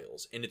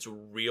miles, and it's a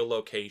real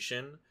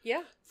location.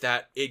 Yeah.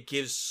 That it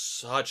gives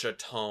such a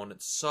tone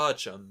and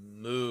such a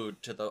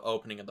mood to the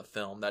opening of the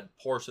film that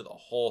pours through the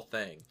whole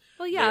thing.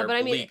 Well, yeah, but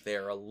I mean... They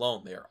are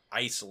alone. They are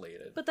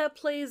isolated. But that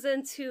plays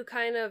into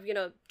kind of,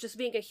 just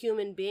being a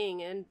human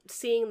being and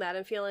seeing that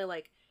and feeling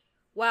like,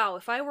 wow,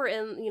 if I were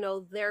in,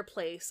 their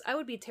place, I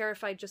would be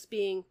terrified just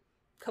being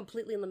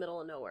completely in the middle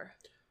of nowhere.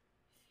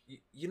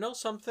 You know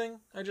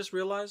something I just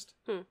realized?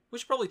 We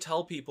should probably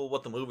tell people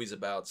what the movie's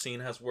about, seeing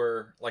as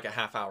we're like a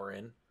half hour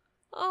in.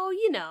 Oh,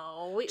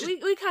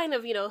 we kind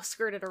of,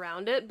 skirted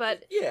around it,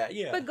 but... Yeah.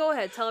 But go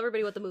ahead, tell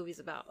everybody what the movie's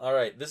about.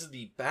 Alright, this is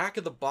the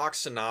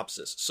back-of-the-box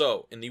synopsis.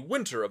 So, in the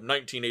winter of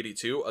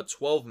 1982, a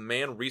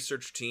 12-man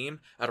research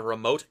team at a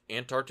remote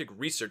Antarctic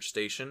research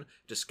station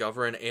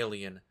discover an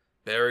alien,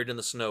 buried in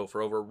the snow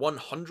for over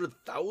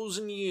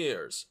 100,000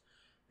 years.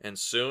 And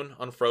soon,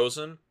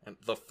 unfrozen, and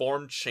the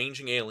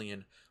form-changing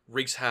alien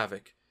wreaks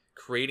havoc,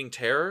 creating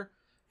terror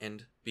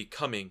and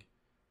becoming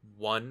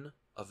one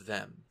of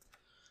them.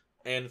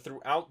 And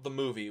throughout the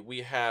movie,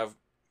 we have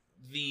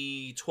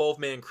the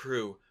 12-man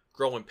crew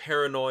grow in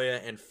paranoia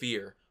and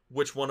fear.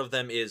 Which one of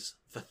them is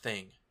the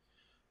Thing?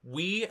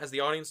 We, as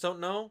the audience, don't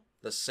know.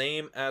 The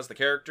same as the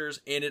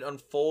characters. And it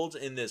unfolds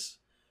in this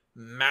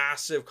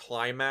massive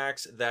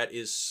climax that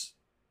is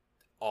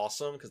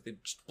awesome, because they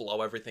just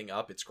blow everything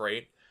up. It's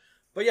great.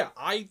 But yeah,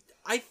 I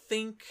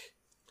think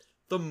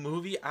the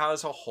movie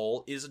as a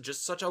whole is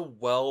just such a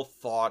well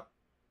thought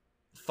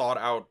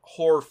out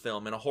horror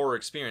film and a horror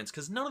experience,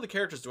 because none of the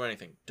characters do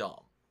anything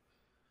dumb.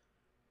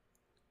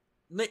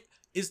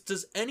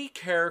 Does any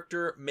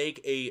character make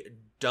a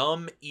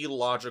dumb,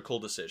 illogical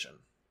decision?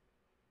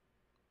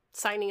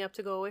 Signing up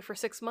to go away for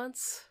 6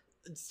 months?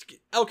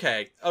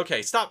 Okay,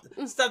 stop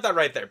that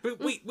right there.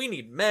 We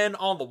need men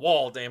on the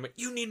wall, damn it.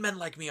 You need men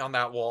like me on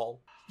that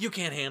wall. You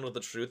can't handle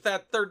the truth.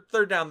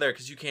 They're down there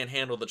because you can't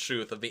handle the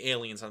truth of the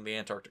aliens on the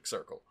Antarctic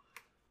Circle.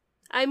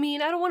 I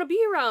mean, I don't want to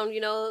be around,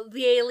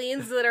 the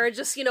aliens that are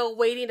just,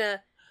 waiting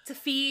to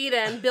feed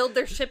and build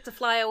their ship to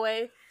fly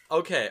away.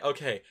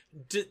 Okay.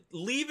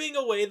 Leaving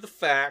away the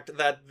fact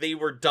that they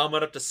were dumb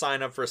enough to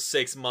sign up for a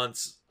 6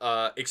 months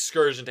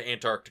excursion to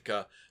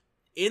Antarctica,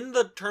 in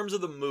the terms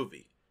of the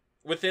movie,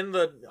 within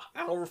the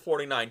hour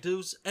 49,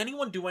 does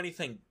anyone do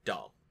anything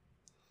dumb?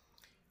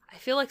 I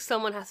feel like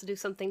someone has to do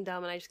something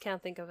dumb, and I just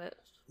can't think of it.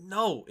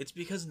 No, it's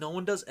because no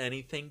one does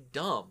anything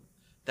dumb.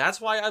 That's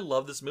why I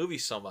love this movie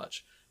so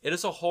much. It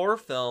is a horror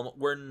film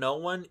where no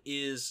one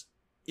is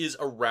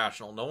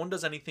irrational. No one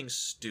does anything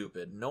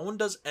stupid. No one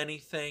does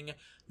anything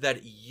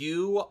that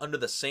you, under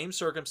the same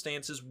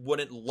circumstances,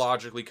 wouldn't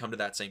logically come to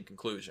that same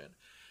conclusion.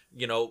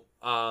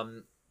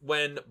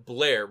 When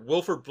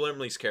Wilford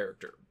Brimley's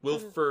character,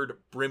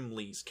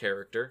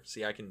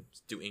 see, I can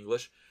do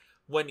English,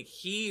 when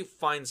he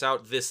finds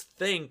out this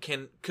thing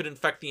could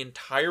infect the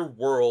entire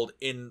world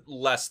in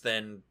less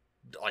than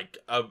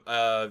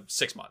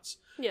 6 months.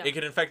 Yeah. It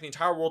could infect the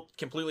entire world,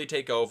 completely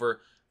take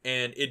over,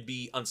 and it'd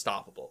be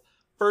unstoppable.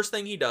 First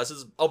thing he does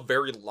is a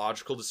very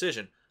logical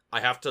decision. I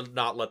have to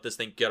not let this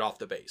thing get off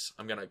the base.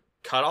 I'm going to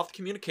cut off the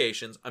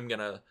communications. I'm going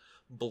to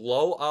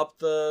blow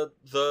up or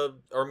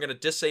I'm going to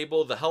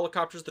disable the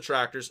helicopters, the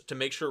tractors, to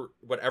make sure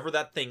whatever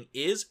that thing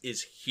is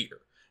here.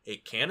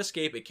 It can't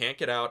escape, it can't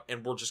get out,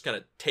 and we're just going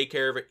to take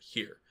care of it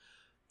here.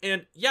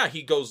 And yeah,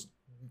 he goes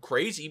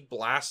crazy,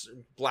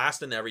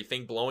 blasting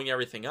everything, blowing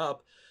everything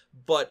up,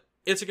 but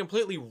it's a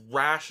completely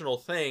rational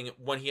thing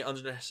when he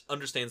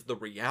understands the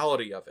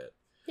reality of it.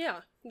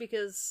 Yeah,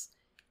 because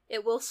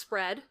it will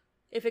spread.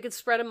 If it could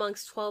spread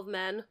amongst 12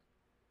 men,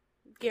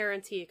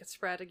 guarantee it could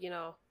spread,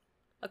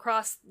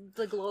 across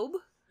the globe.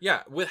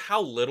 Yeah, with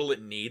how little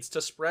it needs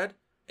to spread,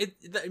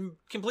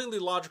 completely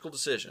logical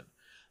decision.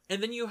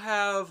 And then you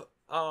have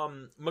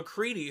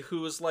McCready,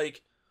 who is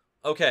like,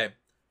 okay,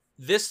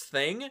 this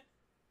thing,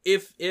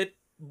 if it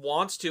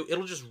wants to,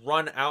 it'll just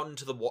run out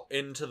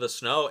into the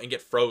snow and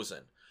get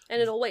frozen.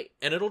 And it'll wait.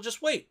 And it'll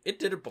just wait. It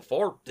did it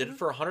before. Did it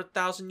for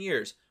 100,000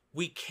 years.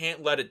 We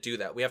can't let it do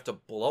that. We have to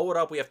blow it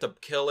up. We have to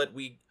kill it.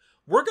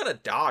 We're gonna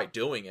die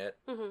doing it,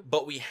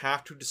 but we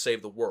have to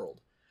save the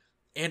world.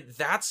 And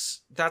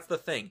that's the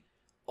thing.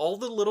 All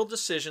the little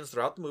decisions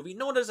throughout the movie,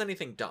 no one does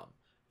anything dumb.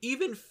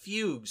 Even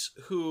Fugues,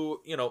 who,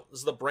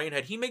 is the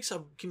brainhead, he makes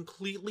a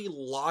completely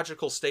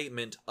logical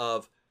statement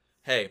of,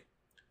 hey,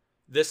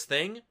 this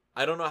thing,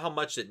 I don't know how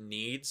much it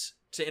needs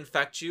to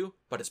infect you,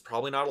 but it's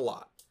probably not a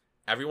lot.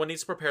 Everyone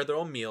needs to prepare their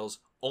own meals,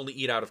 only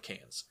eat out of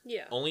cans.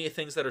 Yeah. Only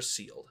things that are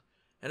sealed.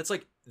 And it's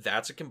like,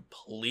 that's a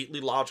completely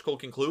logical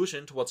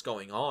conclusion to what's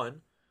going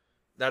on.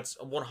 That's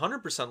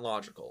 100%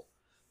 logical.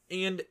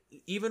 And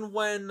even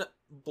when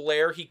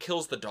Blair, he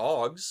kills the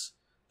dogs,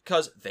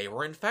 because they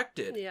were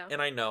infected. Yeah.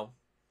 And I know,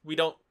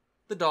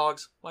 the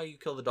dogs, why you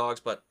kill the dogs?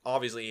 But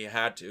obviously he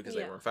had to, because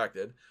they were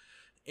infected.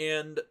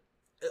 And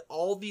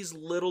all these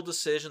little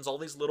decisions, all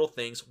these little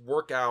things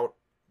work out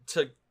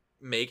to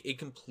make a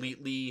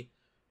completely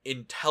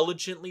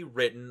intelligently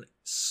written,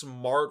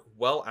 smart,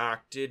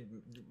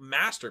 well-acted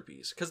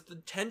masterpiece, because the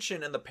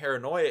tension and the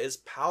paranoia is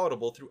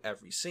palatable through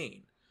every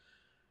scene.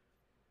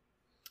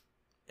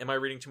 Am I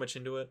reading too much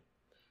into it?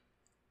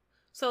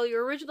 So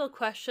your original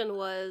question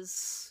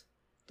was,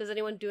 does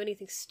anyone do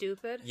anything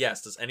stupid?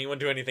 Yes, does anyone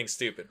do anything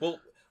stupid? Well,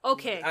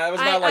 okay, that was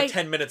about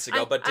 10 minutes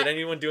ago, but did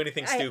anyone do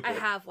anything stupid? I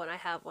have one.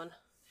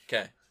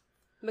 Okay.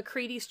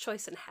 McCready's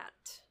choice in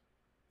hat.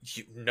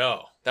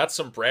 No, that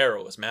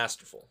sombrero is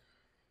masterful.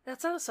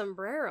 That's not a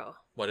sombrero.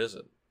 What is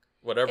it?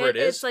 Whatever it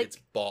is, like, it's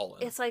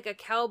ballin'. It's like a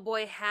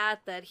cowboy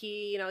hat that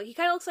he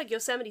kind of looks like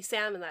Yosemite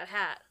Sam in that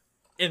hat.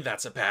 And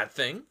that's a bad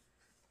thing?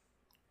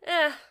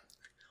 Eh.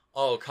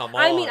 Oh, come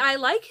on. I mean, I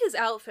like his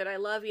outfit. I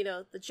love,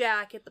 the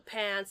jacket, the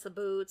pants, the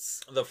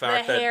boots, the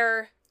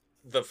hair.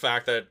 The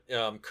fact that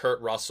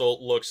Kurt Russell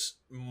looks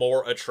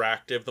more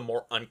attractive the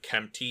more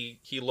unkempt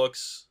he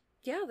looks.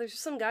 Yeah, there's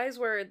some guys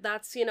where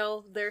that's,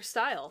 their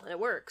style, and it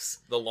works.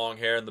 The long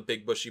hair and the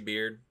big bushy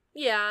beard.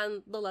 Yeah,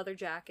 and the leather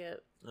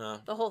jacket.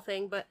 The whole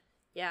thing, but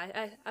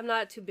yeah, I'm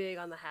not too big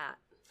on the hat.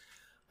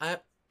 I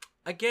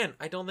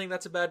don't think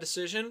that's a bad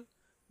decision.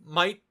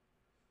 Might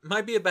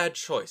be a bad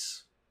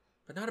choice,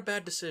 but not a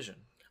bad decision.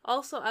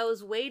 Also, I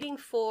was waiting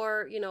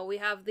for, we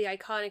have the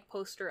iconic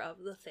poster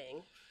of The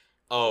Thing.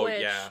 Oh,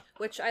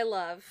 Which I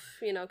love,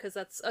 because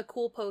that's a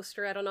cool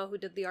poster. I don't know who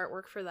did the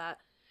artwork for that.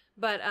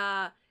 But,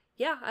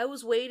 yeah, I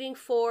was waiting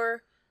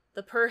for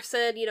the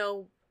person,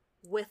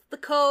 with the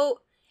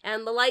coat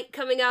and the light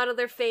coming out of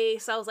their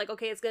face. I was like,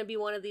 okay, it's going to be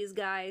one of these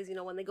guys,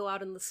 when they go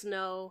out in the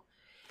snow.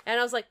 And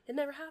I was like, it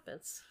never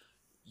happens.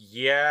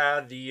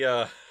 Yeah,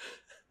 the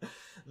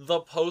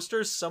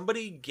posters,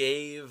 somebody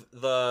gave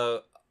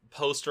the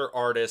poster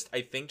artist,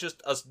 I think,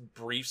 just a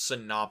brief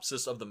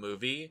synopsis of the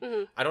movie.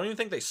 Mm-hmm. I don't even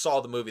think they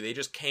saw the movie. They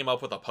just came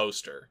up with a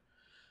poster,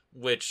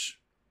 which,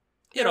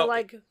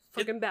 like,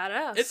 fucking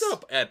badass. It's a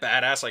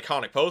badass,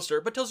 iconic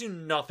poster, but tells you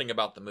nothing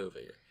about the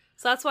movie.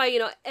 So that's why,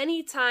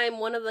 anytime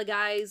one of the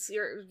guys,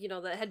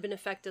 that had been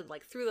affected,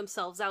 like, threw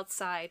themselves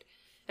outside,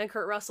 and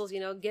Kurt Russell's,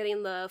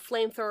 getting the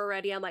flamethrower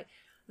ready, I'm like,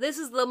 this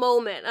is the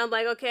moment. I'm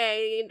like,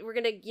 okay, we're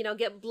gonna,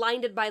 get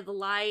blinded by the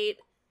light.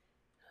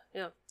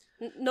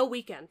 No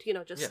Weekend,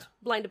 just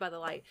blinded by the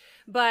light.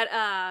 But,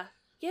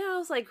 yeah, I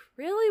was like,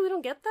 really? We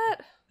don't get that?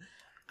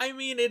 I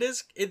mean,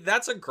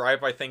 that's a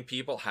gripe I think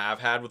people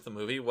have had with the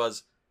movie,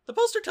 was the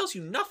poster tells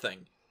you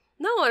nothing.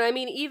 No, and I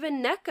mean,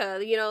 even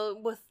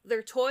NECA, with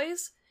their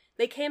toys,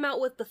 they came out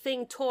with the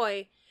Thing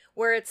toy,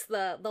 where it's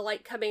the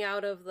light coming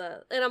out of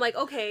the... And I'm like,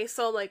 okay,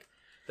 so I'm like...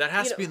 That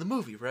has to be in the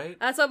movie, right?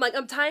 That's what I'm like,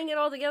 I'm tying it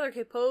all together.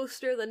 Okay,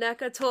 poster, the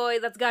NECA toy,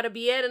 that's gotta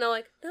be it. And I'm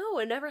like, no,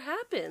 it never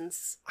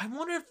happens. I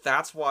wonder if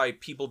that's why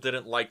people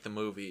didn't like the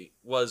movie,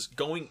 was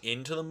going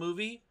into the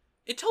movie,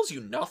 it tells you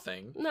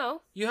nothing.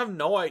 No. You have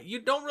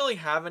you don't really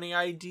have any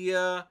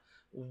idea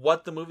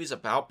what the movie's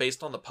about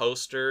based on the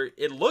poster.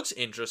 It looks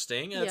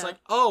interesting, and it's like,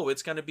 oh,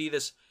 it's gonna be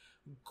this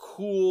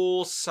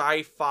cool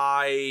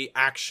sci-fi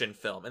action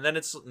film. And then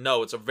it's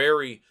a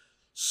very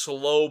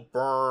slow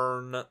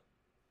burn,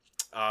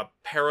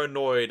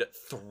 paranoid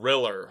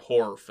thriller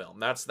horror film.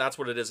 That's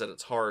what it is at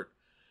its heart.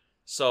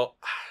 So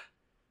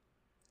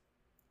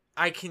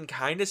I can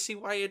kind of see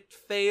why it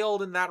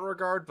failed in that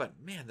regard, but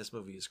man, this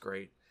movie is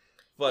great.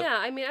 But yeah,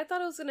 I mean, I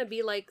thought it was gonna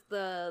be like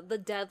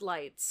the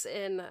Deadlights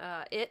in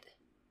It.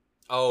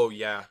 Oh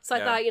yeah. So I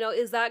thought,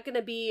 is that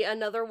gonna be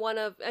another one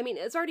of? I mean,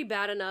 it's already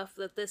bad enough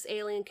that this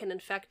alien can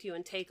infect you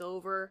and take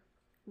over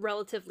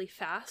relatively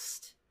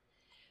fast.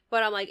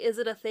 But I'm like, is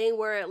it a thing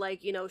where it,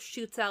 like,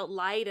 shoots out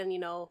light and,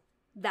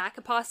 that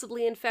could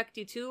possibly infect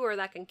you too, or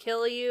that can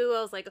kill you?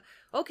 I was like,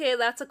 okay,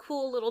 that's a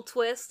cool little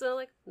twist. And I'm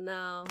like,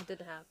 no, it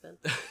didn't happen.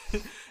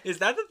 Is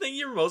that the thing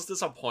you're most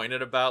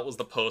disappointed about, was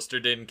the poster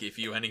didn't give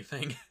you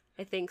anything?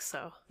 I think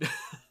so.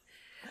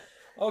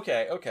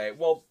 Okay.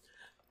 Well,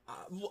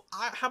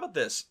 how about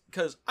this?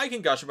 Because I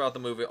can gush about the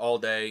movie all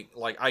day.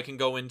 Like, I can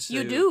go into...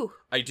 You do?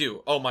 I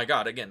do. Oh my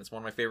god, again, it's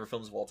one of my favorite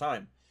films of all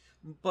time.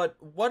 But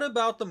what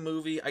about the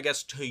movie, I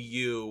guess, to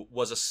you,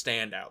 was a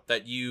standout?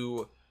 That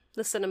you...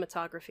 The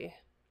cinematography.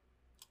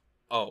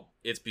 Oh,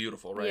 it's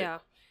beautiful, right? Yeah.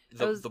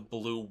 The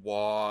blue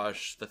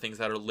wash, the things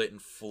that are lit in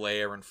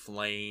flare and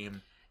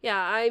flame. Yeah,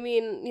 I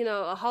mean,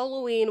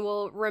 Halloween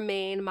will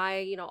remain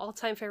my,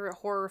 all-time favorite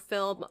horror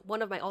film,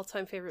 one of my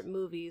all-time favorite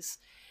movies.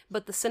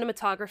 But the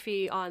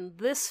cinematography on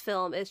this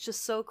film is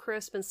just so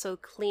crisp and so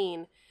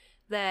clean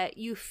that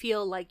you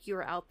feel like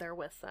you're out there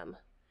with them.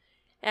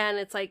 And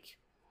it's like,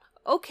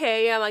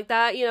 okay, yeah, like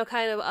that,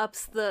 kind of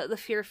ups the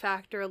fear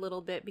factor a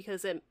little bit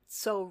because it's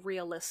so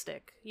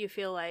realistic. You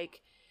feel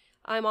like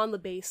I'm on the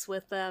base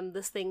with them.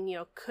 This thing,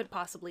 could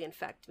possibly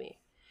infect me.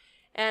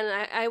 And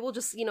I will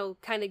just,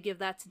 kind of give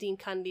that to Dean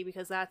Cundy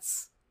because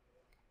that's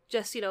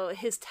just,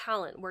 his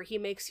talent where he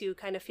makes you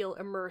kind of feel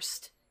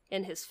immersed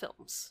in his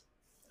films.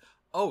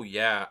 Oh,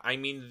 yeah. I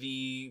mean,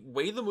 the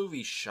way the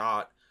movie's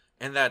shot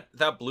and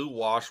that blue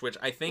wash, which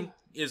I think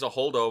is a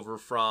holdover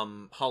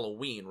from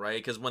Halloween, right?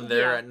 Because when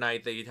they're at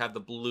night, they have the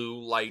blue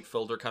light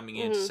filter coming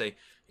in to say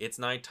it's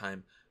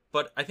nighttime.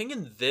 But I think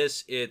in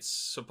this, it's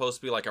supposed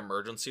to be like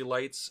emergency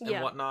lights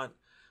and whatnot.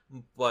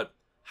 But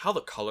how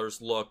the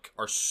colors look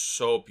are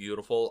so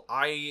beautiful.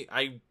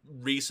 I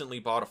recently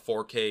bought a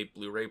 4K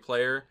Blu-ray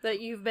player.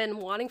 That you've been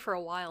wanting for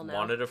a while now.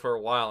 Wanted it for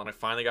a while, and I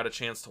finally got a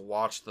chance to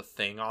watch The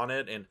Thing on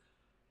it, and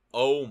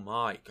oh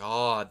my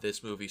god,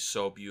 this movie's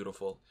so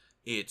beautiful.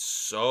 It's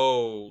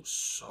so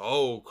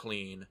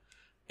clean.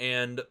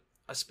 And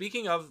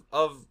speaking of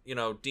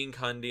Dean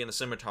Cundy and the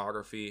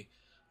cinematography,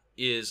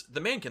 is the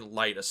man can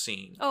light a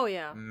scene. Oh,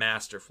 yeah.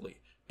 Masterfully.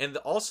 And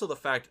also the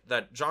fact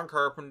that John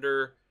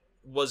Carpenter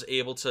is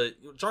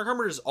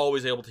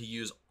always able to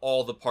use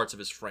all the parts of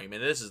his frame.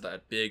 And this is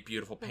that big,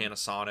 beautiful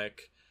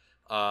Panasonic,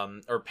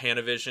 or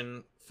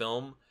Panavision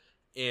film.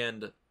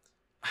 And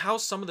how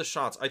some of the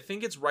shots, I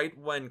think it's right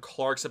when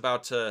Clark's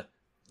about to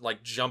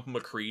like jump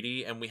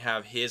MacReady and we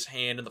have his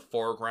hand in the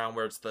foreground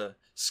where it's the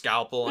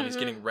scalpel and he's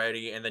getting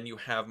ready, and then you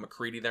have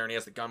MacReady there and he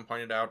has the gun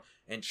pointed out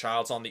and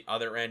Child's on the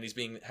other end, has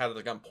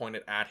the gun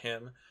pointed at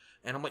him,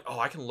 and I'm like, oh,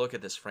 I can look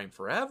at this frame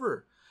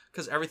forever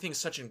because everything's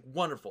such a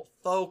wonderful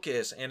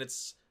focus. And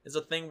it's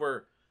a thing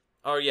where,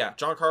 oh yeah,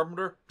 John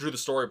Carpenter drew the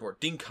storyboard.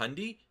 Dean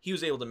Cundy, he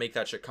was able to make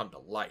that shit come to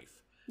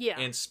life. Yeah.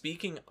 And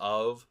speaking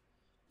of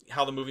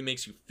how the movie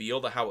makes you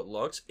feel, how it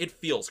looks, it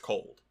feels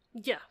cold.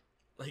 Yeah.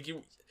 Like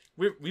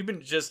we've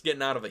been just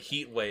getting out of a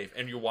heat wave,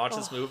 and you watch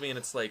this movie, and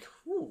it's like,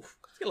 whew,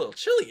 it's getting a little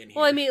chilly in here.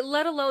 Well, I mean,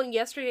 let alone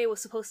yesterday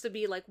was supposed to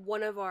be like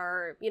one of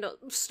our,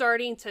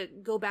 starting to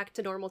go back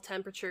to normal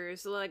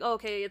temperatures. So like,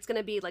 okay, it's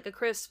gonna be like a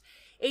crisp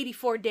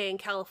 84 day in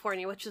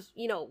California, which is,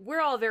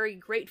 we're all very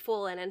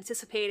grateful and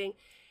anticipating.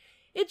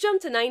 It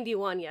jumped to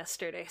 91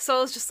 yesterday, so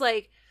I was just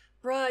like,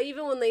 bruh,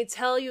 even when they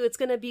tell you it's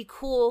gonna be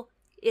cool,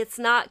 it's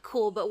not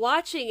cool. But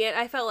watching it,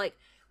 I felt like,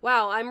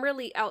 wow, I'm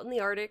really out in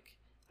the Arctic.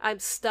 I'm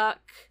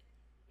stuck.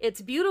 It's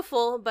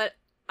beautiful, but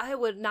I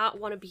would not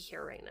want to be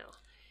here right now.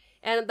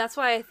 And that's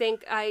why I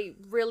think I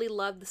really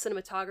loved the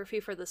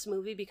cinematography for this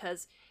movie,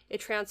 because it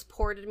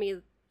transported me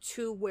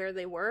to where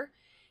they were.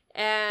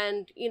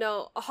 And,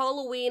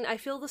 Halloween, I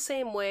feel the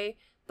same way,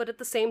 but at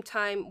the same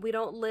time, we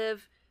don't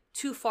live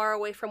too far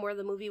away from where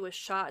the movie was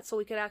shot, so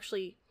we could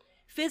actually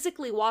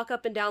physically walk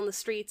up and down the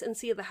streets and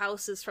see the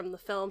houses from the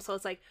film. So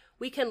it's like,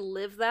 we can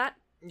live that.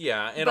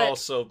 Yeah, and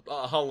also,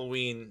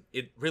 Halloween,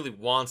 it really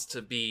wants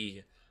to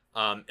be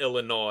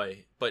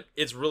Illinois, but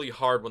it's really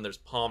hard when there's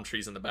palm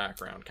trees in the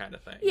background kind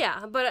of thing.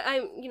 Yeah, but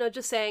I'm,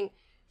 just saying,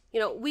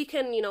 we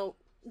can,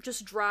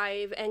 just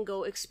drive and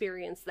go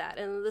experience that.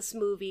 And in this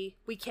movie,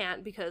 we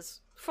can't, because,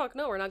 fuck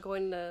no, we're not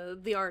going to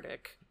the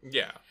Arctic.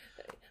 Yeah.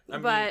 I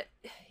mean,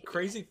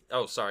 crazy.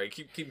 Oh, sorry.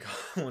 Keep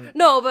going.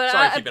 No, but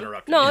sorry, keep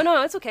interrupting.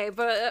 No, it's okay.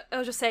 But I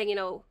was just saying,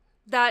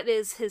 that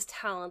is his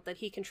talent, that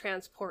he can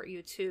transport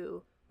you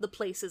to the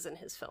places in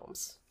his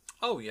films.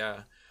 Oh,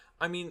 yeah.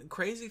 I mean,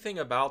 crazy thing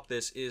about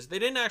this is they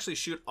didn't actually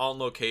shoot on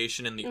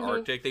location in the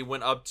Arctic. They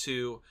went up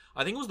to,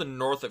 I think it was the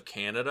north of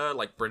Canada,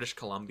 like British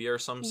Columbia or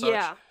some such.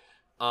 Yeah.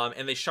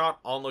 And they shot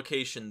on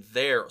location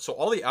there. So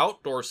all the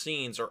outdoor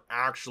scenes are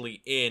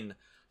actually in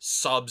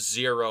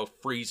sub-zero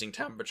freezing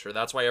temperature.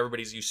 That's why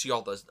you see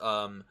all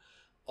the,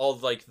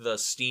 the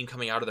steam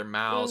coming out of their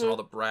mouths and all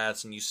the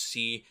breaths, and you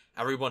see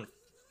everyone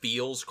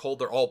feels cold.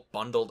 They're all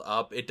bundled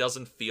up. It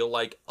doesn't feel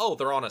like, oh,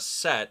 they're on a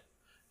set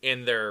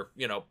and they're,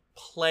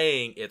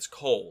 playing it's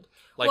cold.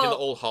 Like in the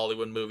old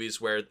Hollywood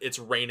movies where it's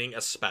raining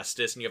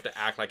asbestos and you have to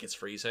act like it's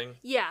freezing.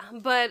 Yeah,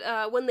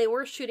 but when they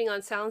were shooting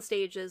on sound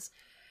stages,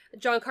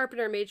 John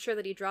Carpenter made sure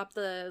that he dropped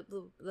the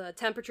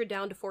temperature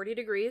down to 40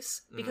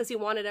 degrees because he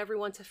wanted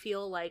everyone to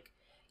feel like,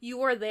 you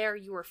were there,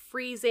 you were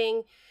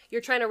freezing, you're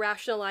trying to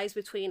rationalize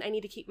between I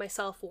need to keep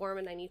myself warm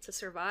and I need to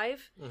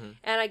survive. Mm-hmm.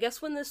 And I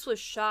guess when this was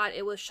shot,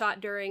 it was shot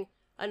during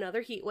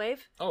another heat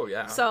wave. Oh,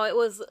 yeah. So it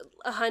was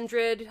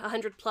 100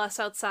 plus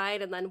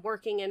outside, and then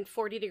working in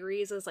 40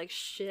 degrees is like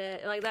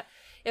shit. Like that.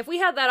 If we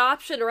had that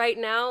option right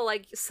now,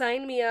 like,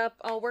 sign me up.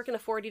 I'll work in a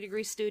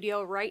 40-degree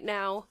studio right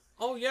now.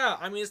 Oh, yeah.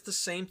 I mean, it's the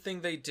same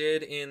thing they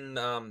did in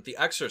The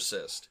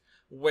Exorcist,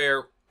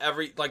 where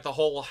the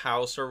whole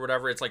house or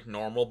whatever, it's like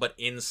normal, but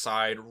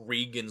inside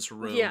Regan's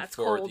room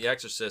for cold. The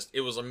Exorcist,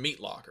 it was a meat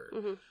locker.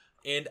 Mm-hmm.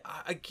 And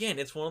again,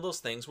 it's one of those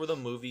things where the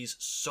movie's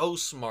so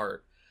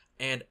smart,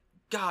 and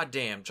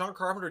goddamn, John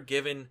Carpenter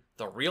given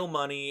the real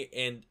money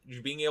and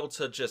being able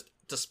to just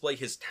display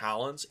his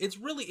talents, it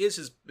really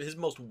is his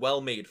most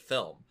well-made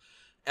film.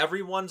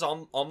 Everyone's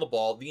on the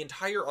ball. The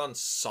entire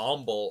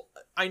ensemble,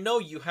 I know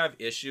you have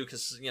issue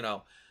because,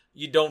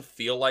 you don't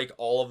feel like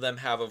all of them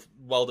have a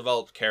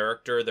well-developed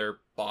character, their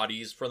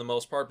bodies for the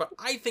most part, but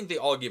I think they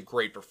all give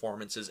great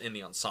performances in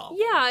the ensemble.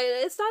 Yeah,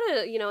 it's not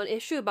an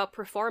issue about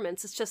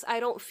performance. It's just I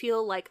don't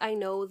feel like I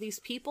know these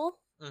people.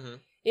 Mm-hmm.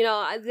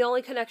 The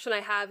only connection I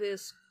have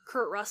is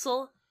Kurt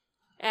Russell,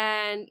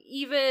 and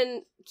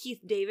even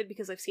Keith David,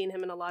 because I've seen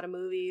him in a lot of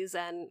movies,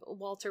 and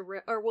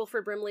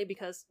Wilford Brimley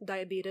because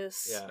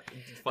diabetes. Yeah,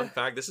 fun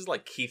fact, this is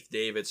like Keith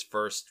David's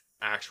first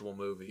actual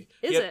movie.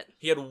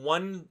 He had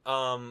one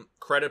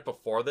credit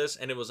before this,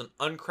 and it was an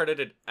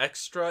uncredited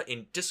extra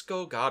in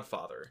Disco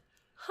Godfather.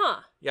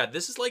 Huh. Yeah,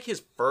 this is like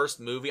his first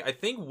movie. I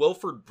think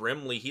Wilford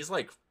Brimley, he's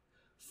like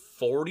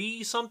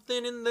 40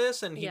 something in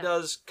this, and he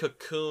does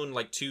Cocoon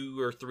like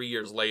 2 or 3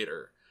 years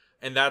later.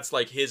 And that's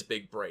like his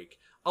big break.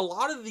 A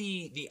lot of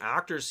the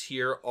actors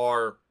here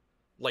are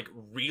like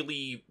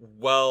really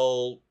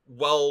well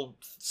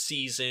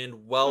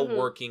seasoned,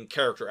 working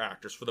character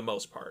actors for the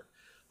most part.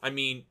 I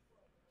mean,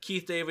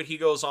 Keith David, he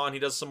goes on, he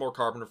does some more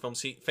Carpenter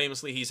films.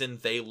 Famously, he's in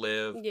They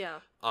Live. Yeah.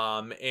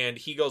 And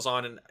he goes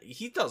on and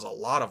he does a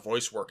lot of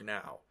voice work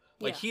now.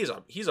 Like he's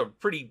a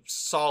pretty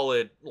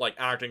solid like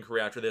acting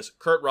career after this.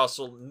 Kurt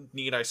Russell,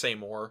 need I say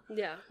more?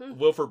 Yeah.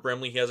 Wilford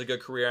Brimley, he has a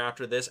good career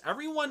after this.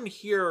 Everyone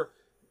here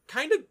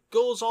kind of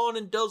goes on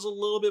and does a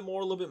little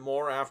bit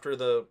more after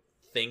the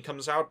Thing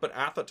comes out, but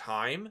at the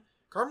time,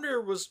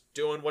 Carpenter was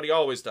doing what he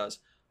always does.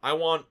 I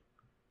want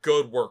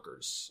good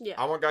workers. Yeah.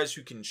 I want guys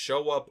who can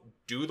show up,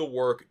 do the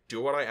work,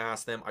 do what I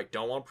ask them. I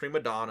don't want prima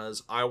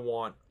donnas. I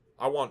want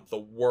the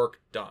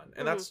work done.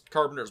 And that's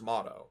Carpenter's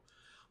motto.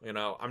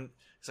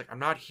 It's like, I'm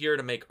not here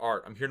to make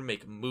art. I'm here to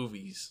make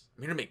movies.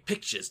 I'm here to make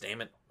pictures,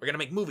 damn it. We're going to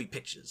make movie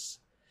pictures.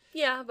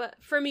 Yeah, but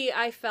for me,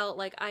 I felt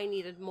like I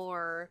needed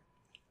more,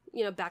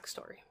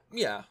 backstory.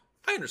 Yeah,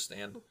 I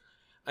understand.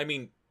 I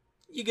mean,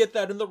 you get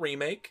that in the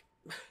remake.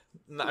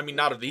 I mean,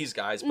 not of these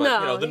guys,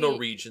 but, the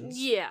Norwegians.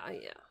 Yeah.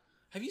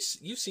 Have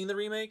you've seen the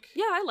remake?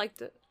 Yeah, I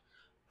liked it.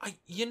 I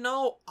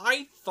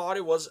thought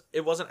it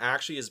wasn't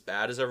actually as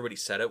bad as everybody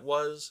said it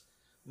was,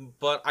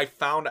 but I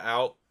found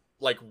out,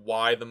 like,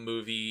 why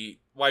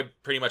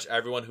pretty much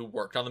everyone who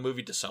worked on the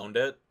movie disowned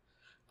it.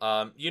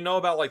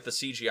 About, like, the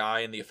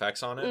CGI and the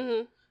effects on it?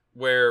 Mm-hmm.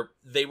 Where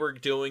they were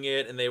doing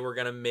it and they were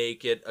going to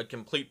make it a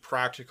complete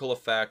practical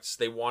effects.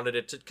 They wanted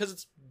it to, because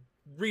it's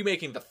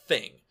remaking The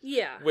Thing.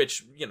 Yeah.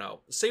 Which,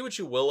 say what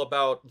you will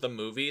about the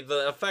movie,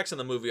 the effects in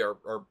the movie are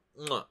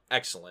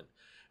excellent.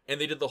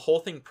 And they did the whole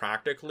thing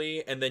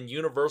practically, and then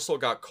Universal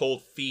got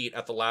cold feet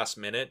at the last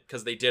minute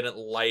because they didn't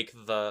like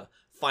the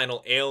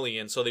final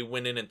alien, so they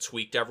went in and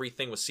tweaked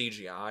everything with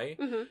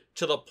CGI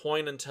to the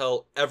point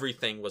until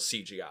everything was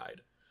CGI'd.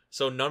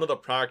 So none of the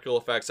practical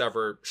effects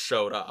ever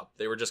showed up.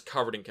 They were just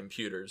covered in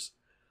computers,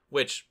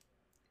 which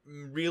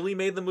really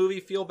made the movie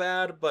feel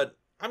bad. But,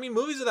 I mean,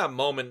 movies at that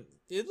moment,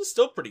 it was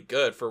still pretty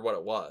good for what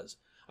it was.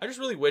 I just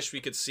really wish we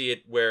could see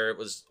it where it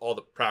was all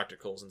the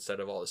practicals instead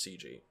of all the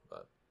CG.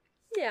 But,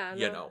 yeah,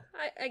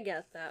 I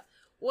get that.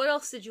 What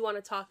else did you want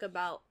to talk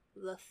about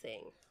The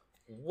Thing?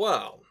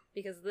 Well,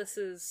 because this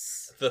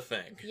is The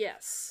Thing.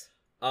 Yes.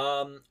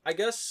 I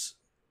guess.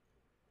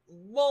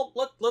 Well,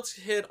 let's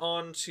hit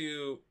on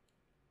to,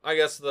 I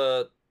guess,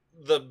 the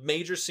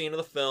major scene of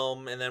the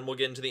film, and then we'll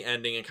get into the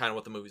ending and kind of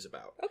what the movie's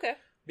about. Okay.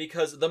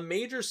 Because the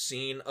major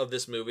scene of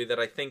this movie that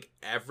I think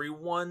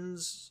everyone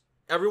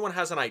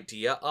has an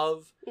idea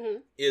of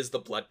is the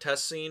blood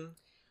test scene.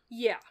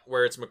 Yeah.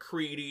 Where it's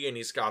MacReady and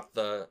he's got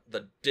the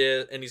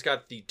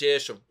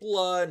dish of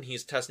blood and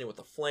he's testing it with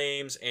the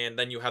flames, and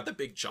then you have the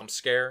big jump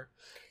scare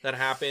that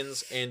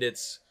happens, and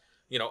it's,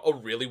 a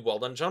really well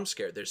done jump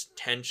scare. There's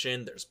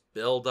tension, there's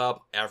build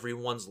up,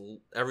 everyone's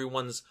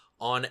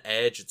on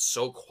edge, it's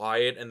so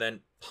quiet, and then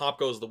pop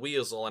goes the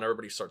weasel and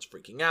everybody starts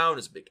freaking out.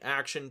 It's a big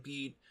action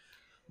beat.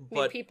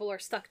 But people are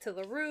stuck to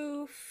the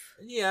roof.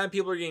 Yeah,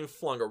 people are getting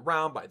flung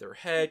around by their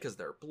head because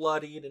they're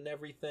bloodied and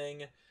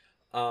everything.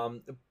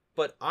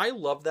 But I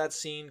love that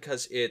scene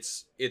because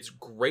it's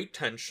great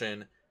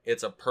tension.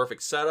 It's a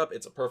perfect setup.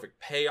 It's a perfect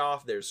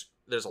payoff. There's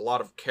a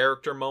lot of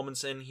character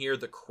moments in here.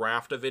 The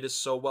craft of it is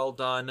so well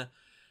done.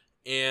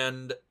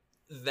 And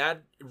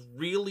that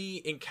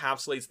really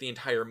encapsulates the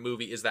entire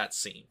movie, is that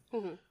scene.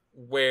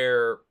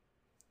 Where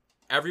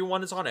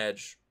everyone is on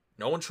edge.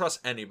 No one trusts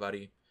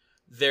anybody.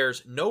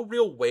 There's no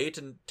real way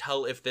to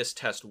tell if this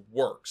test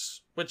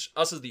works, which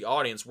us as the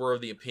audience were of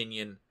the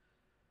opinion,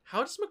 how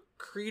does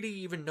McCready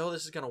even know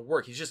this is going to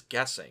work? He's just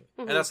guessing.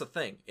 Mm-hmm. And that's the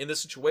thing. In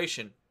this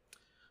situation,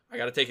 I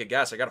got to take a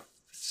guess. I got to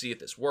see if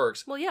this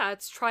works. Well, yeah,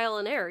 it's trial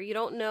and error. You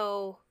don't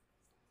know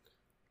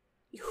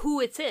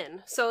who it's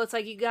in. So it's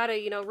like you got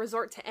to,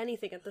 resort to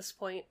anything at this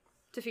point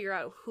to figure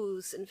out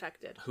who's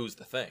infected. Who's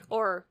the thing?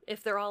 Or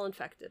if they're all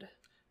infected.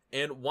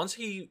 And once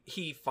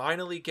he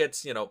finally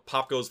gets,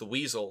 pop goes the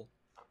weasel.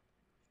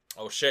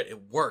 Oh shit,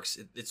 it works.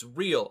 It's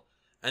real.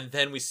 And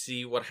then we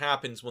see what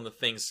happens when the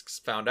thing's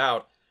found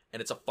out,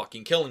 and it's a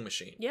fucking killing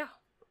machine. Yeah.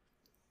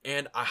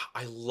 And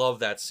I love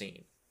that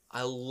scene.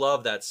 I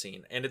love that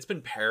scene. And it's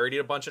been parodied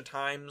a bunch of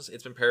times.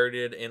 It's been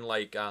parodied in,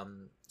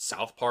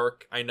 South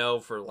Park, I know,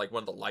 for, one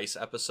of the Lice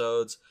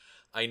episodes.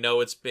 I know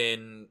it's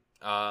been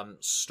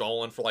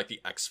stolen for,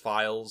 the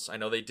X-Files. I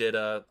know they did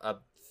a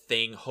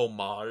Thing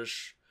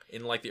homage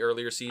in, the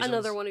earlier seasons.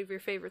 Another one of your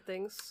favorite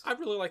things. I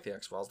really like the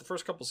X-Files. The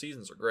first couple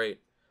seasons are great.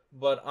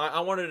 But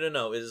I wanted to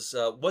know,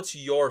 what's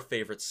your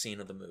favorite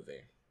scene of the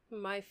movie?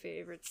 My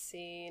favorite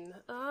scene?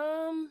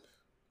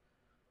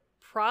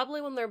 Probably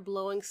when they're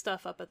blowing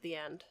stuff up at the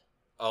end.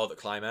 Oh, the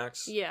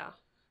climax? Yeah.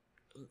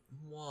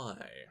 Why?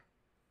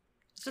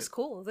 It's just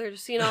cool. They're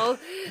just, setting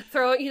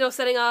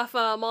off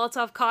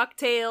Molotov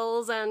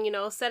cocktails and,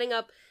 setting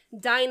up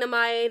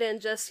dynamite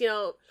and just,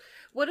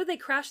 what did they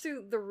crash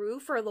through the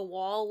roof or the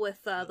wall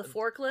with the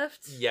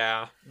forklift?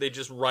 Yeah, they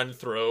just run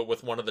through it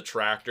with one of the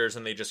tractors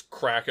and they just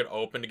crack it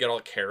open to get all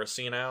the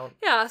kerosene out.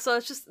 Yeah, so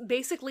it's just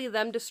basically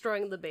them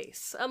destroying the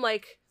base. I'm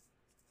like,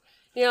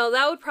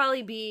 that would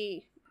probably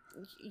be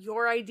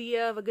your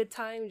idea of a good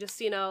time.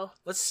 Just,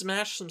 let's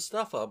smash some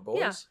stuff up, boys.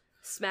 Yeah,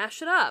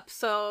 smash it up.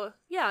 So,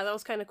 yeah, that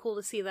was kind of cool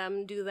to see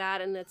them do that.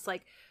 And it's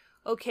like,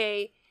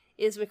 okay,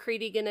 is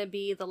McCready going to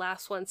be the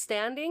last one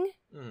standing?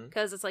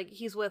 Because it's like,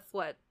 he's with,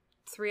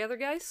 3 other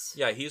guys?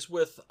 Yeah, he's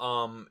with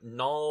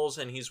Knowles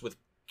and he's with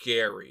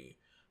Gary.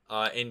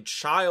 And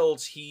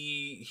Childs,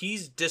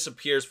 he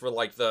disappears for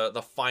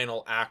the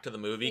final act of the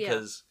movie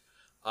because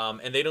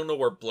and they don't know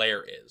where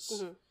Blair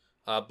is.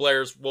 Mm-hmm.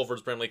 Blair's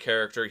Wolford's Brimley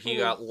character, he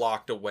got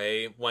locked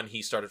away when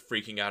he started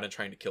freaking out and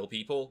trying to kill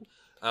people.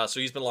 So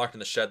he's been locked in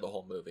the shed the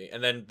whole movie.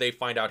 And then they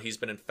find out he's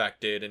been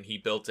infected and he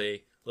built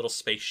a little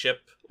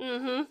spaceship.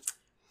 Mm-hmm.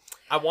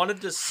 I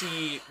wanted to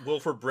see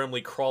Wilford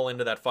Brimley crawl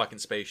into that fucking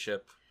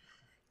spaceship.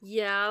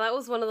 Yeah, that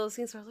was one of those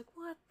scenes where I was like,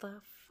 what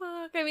the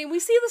fuck? I mean, we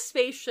see the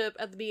spaceship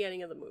at the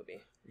beginning of the movie.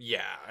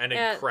 Yeah, and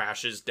it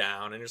crashes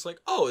down, and you're just like,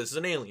 oh, this is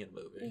an alien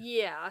movie.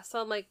 Yeah,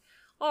 so I'm like,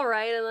 all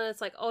right, and then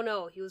it's like, oh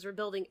no, he was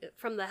rebuilding it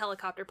from the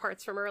helicopter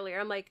parts from earlier.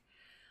 I'm like,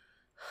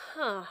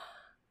 huh.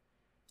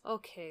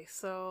 Okay,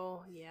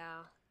 so,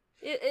 yeah.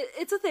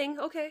 It's a thing,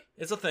 okay.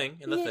 It's a thing,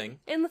 in the thing.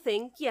 In the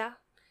thing, yeah.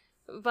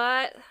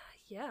 But,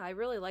 yeah, I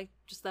really like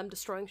just them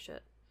destroying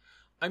shit.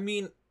 I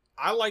mean,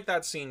 I like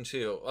that scene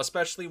too,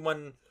 especially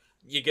when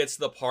you get to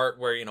the part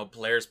where,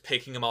 Blair's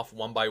picking him off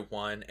one by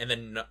one, and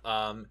then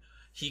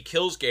he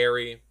kills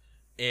Gary,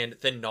 and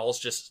then Knowles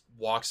just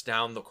walks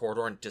down the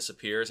corridor and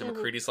disappears, and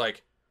McCready's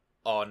like,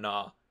 oh,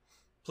 nah,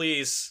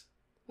 please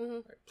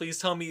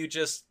tell me you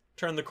just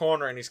turned the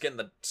corner, and he's getting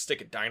the stick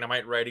of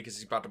dynamite ready because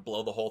he's about to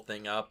blow the whole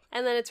thing up.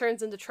 And then it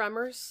turns into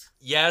Tremors.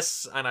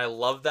 Yes, and I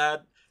love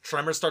that.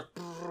 Tremors start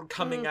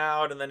coming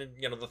out, and then,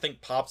 the thing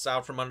pops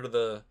out from under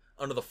the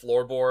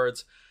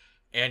floorboards.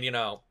 And,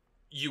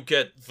 you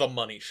get the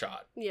money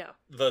shot. Yeah.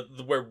 The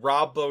where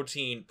Rob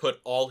Bottin put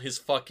all his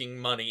fucking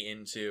money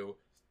into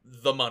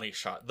the money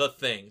shot. The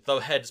thing. The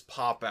heads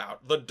pop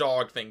out. The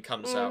dog thing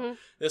comes out.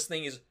 This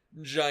thing is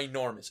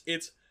ginormous.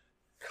 It's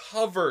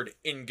covered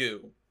in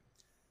goo.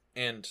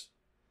 And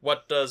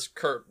what does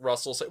Kurt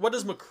Russell say? What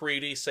does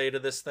McCready say to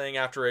this thing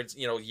after it,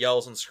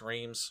 yells and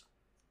screams?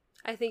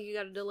 I think you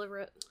gotta deliver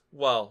it.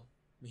 Well,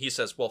 he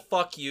says, well,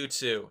 fuck you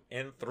too,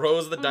 and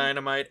throws the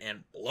dynamite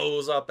and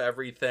blows up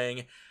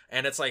everything.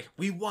 And it's like,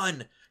 we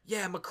won.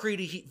 Yeah,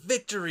 McCready,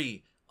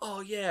 victory.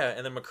 Oh, yeah.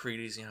 And then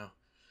McCready's,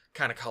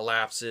 kind of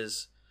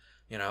collapses,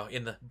 in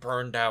the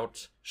burned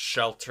out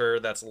shelter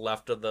that's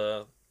left of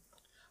the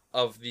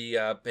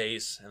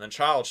base. And then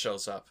Childs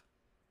shows up.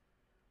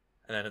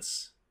 And then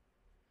it's,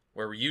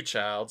 where were you,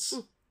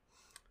 Childs?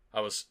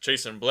 I was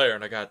chasing Blair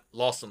and I got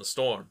lost in the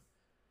storm.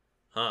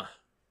 Huh.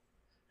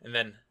 And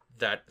then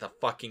the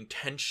fucking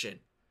tension.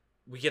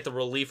 We get the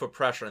relief of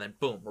pressure, and then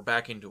boom, we're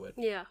back into it.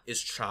 Yeah. Is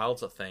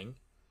Childs a thing?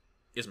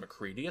 Is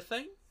McCready a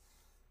thing?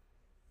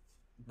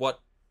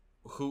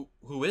 Who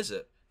is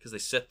it? Because they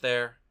sit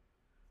there,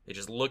 they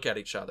just look at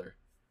each other,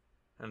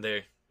 and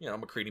they,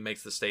 McCready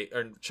makes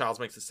or Childs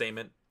makes the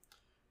statement,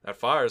 that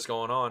fire is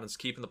going on, it's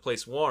keeping the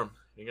place warm.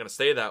 You're gonna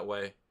stay that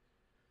way.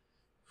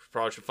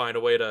 Probably should find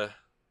a way to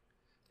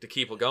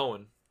keep it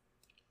going.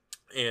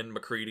 And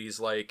McCready's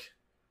like,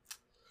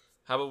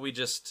 how about we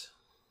just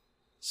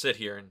sit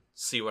here and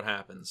see what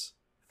happens?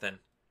 Then,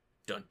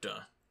 dun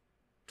dun,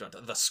 dun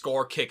dun. The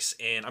score kicks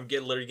in. I'm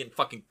literally getting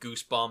fucking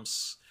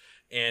goosebumps.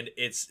 And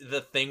it's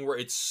the thing where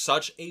it's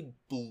such a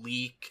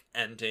bleak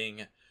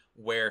ending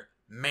where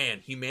man,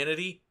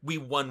 humanity, we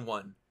won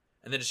one.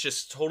 And then it's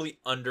just totally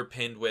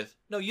underpinned with,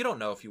 no, you don't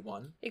know if you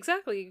won.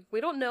 Exactly.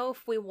 We don't know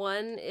if we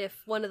won,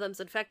 if one of them's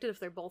infected, if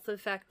they're both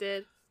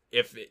infected.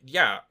 If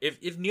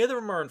neither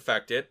of them are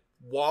infected,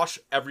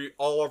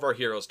 all of our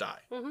heroes die.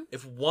 Mm-hmm.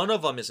 If one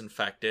of them is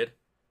infected,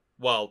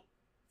 well,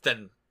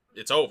 then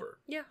it's over.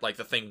 Yeah. Like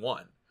the Thing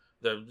won.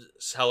 The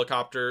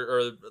helicopter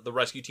or the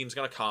rescue team's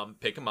gonna come,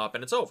 pick him up,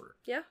 and it's over.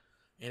 Yeah.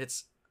 And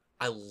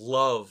I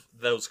love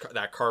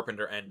that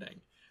Carpenter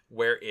ending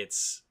where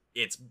it's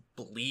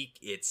bleak,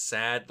 it's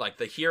sad. Like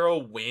the hero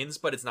wins,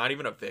 but it's not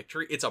even a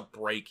victory. It's a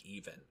break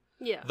even.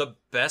 Yeah. The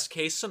best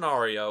case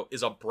scenario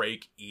is a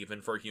break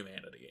even for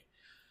humanity.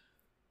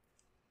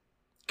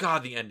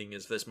 God, the ending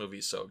is this movie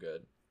is so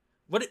good.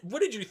 What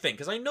did you think?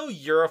 Because I know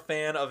you're a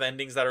fan of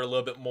endings that are a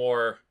little bit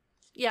more.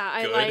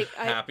 Yeah,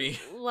 happy.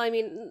 Well, I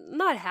mean,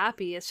 not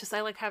happy. It's just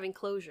I like having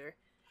closure,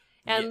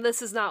 and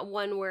this is not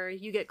one where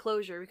you get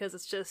closure because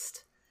it's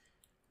just,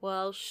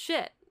 well,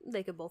 shit.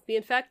 They could both be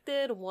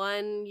infected.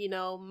 One,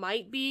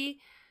 might be.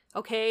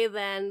 Okay,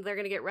 then they're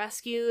gonna get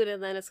rescued,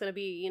 and then it's gonna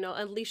be,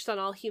 unleashed on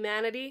all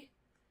humanity.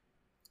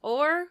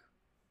 Or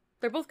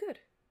they're both good,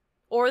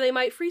 or they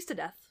might freeze to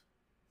death.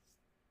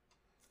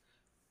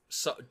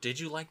 So, did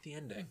you like the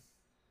ending?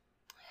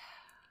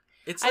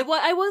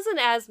 I wasn't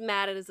as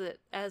mad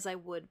as I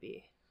would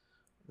be.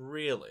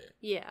 Really?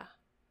 Yeah.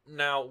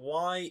 Now,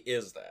 why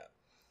is that?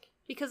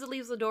 Because it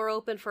leaves the door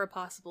open for a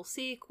possible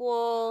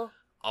sequel.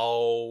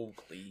 Oh,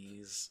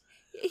 please.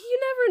 You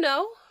never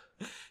know.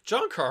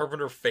 John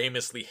Carpenter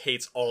famously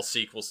hates all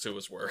sequels to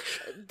his work.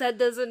 That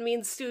doesn't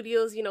mean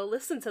studios,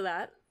 listen to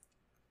that.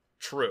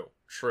 True.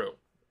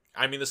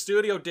 I mean, the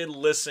studio did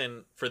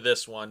listen for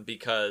this one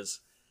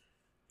because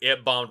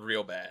it bombed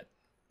real bad.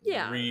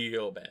 Yeah.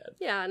 Real bad.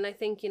 Yeah, and I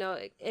think,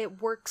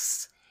 it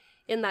works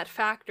in that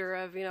factor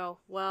of,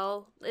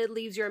 well, it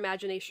leaves your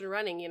imagination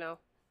running,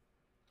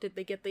 Did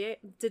they get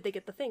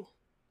the thing?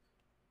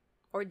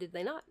 Or did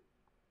they not?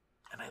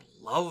 And I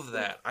love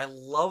that. I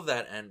love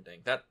that ending.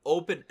 That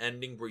open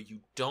ending where you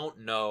don't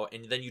know,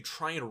 and then you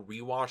try and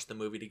rewatch the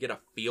movie to get a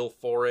feel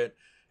for it.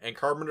 And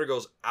Carpenter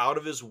goes out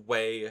of his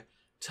way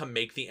to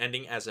make the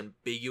ending as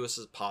ambiguous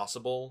as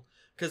possible.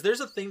 Because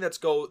there's a thing that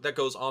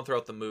goes on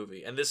throughout the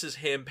movie, and this is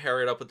him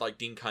paired up with like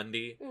Dean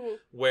Cundy,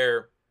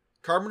 where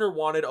Carpenter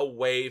wanted a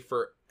way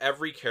for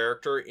every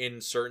character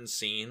in certain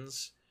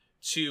scenes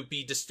to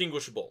be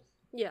distinguishable.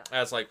 Yeah.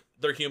 As like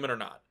they're human or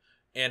not.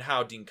 And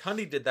how Dean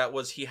Cundy did that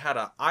was he had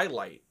a eye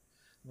light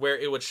where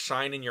it would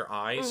shine in your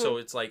eye, so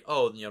it's like,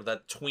 oh,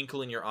 that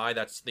twinkle in your eye,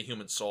 that's the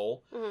human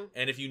soul.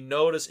 And if you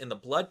notice in the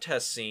blood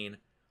test scene,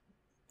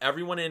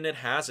 everyone in it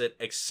has it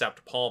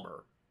except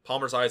Palmer.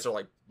 Palmer's eyes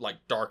are like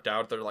darked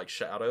out, they're like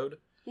shadowed.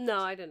 No,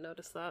 I didn't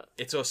notice that.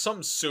 It's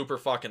something super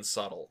fucking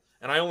subtle.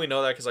 And I only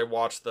know that because I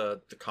watched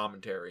the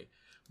commentary.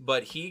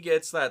 But he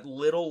gets that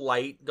little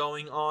light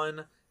going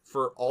on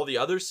for all the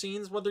other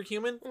scenes when they're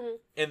human.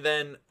 And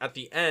then at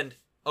the end,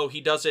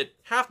 he does it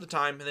half the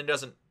time and then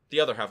doesn't the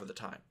other half of the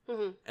time.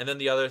 And then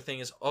the other thing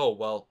is,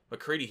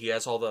 MacReady, he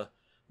has all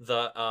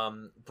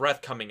the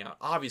breath coming out.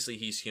 Obviously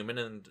he's human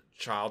and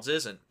Childs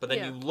isn't. But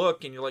then you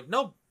look and you're like,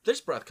 no,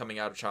 there's breath coming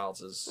out of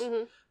Childs'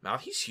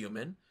 mouth. He's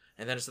human.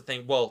 And then it's the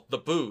thing, well, the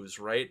booze,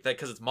 right? That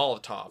because it's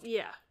Molotov.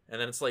 Yeah.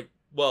 And then it's like,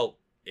 well,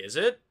 is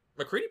it?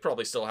 MacReady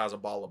probably still has a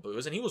bottle of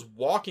booze, and he was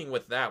walking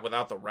with that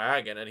without the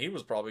rag in it. He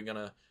was probably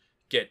gonna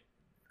get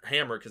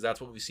hammered because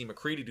that's what we see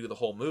MacReady do the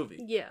whole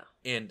movie. Yeah.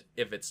 And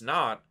if it's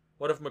not,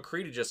 what if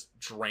MacReady just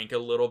drank a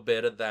little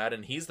bit of that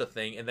and he's the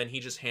thing, and then he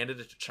just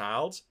handed it to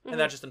Childs, and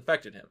that just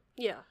infected him?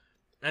 Yeah.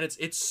 And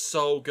it's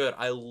so good.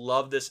 I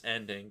love this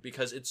ending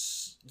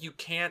because you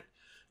can't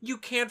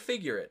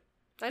figure it.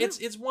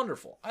 It's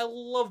wonderful. I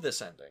love this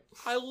ending.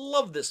 I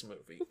love this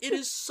movie. It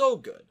is so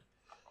good.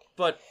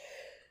 But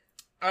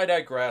I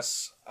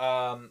digress.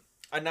 And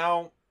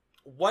now,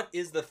 what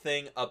is the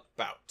thing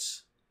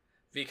about?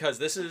 Because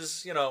this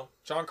is,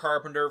 John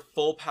Carpenter,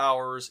 full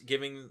powers,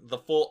 giving the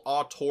full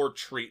auteur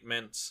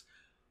treatment.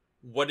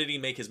 What did he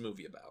make his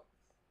movie about?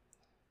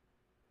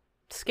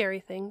 Scary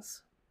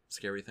things.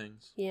 Scary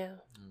things? Yeah.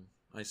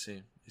 I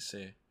see.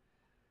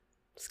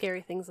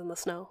 Scary things in the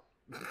snow.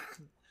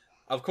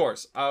 Of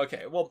course.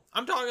 Okay. Well,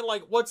 I'm talking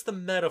like, what's the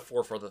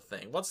metaphor for the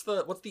thing? What's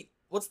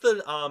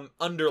the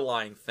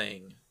underlying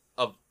thing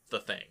of the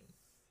thing?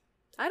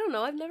 I don't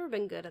know. I've never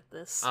been good at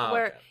this.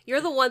 Okay. You're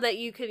the one that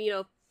you could,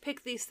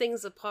 pick these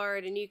things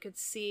apart and you could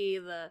see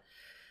the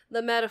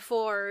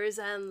metaphors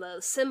and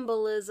the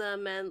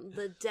symbolism and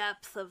the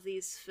depth of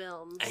these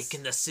films. I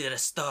can see the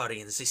story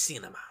in the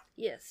cinema.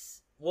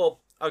 Yes.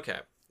 Well, okay.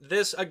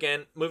 This,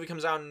 again, movie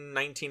comes out in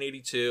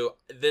 1982.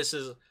 This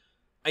is,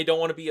 I don't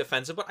want to be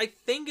offensive, but I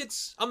think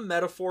it's a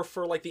metaphor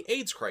for, like, the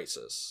AIDS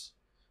crisis.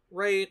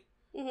 Right?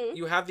 Mm-hmm.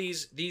 You have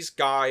these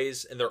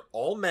guys, and they're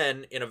all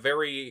men in a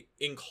very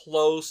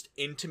enclosed,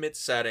 intimate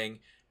setting,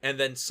 and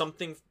then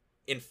something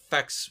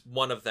infects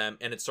one of them,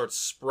 and it starts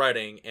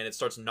spreading, and it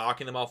starts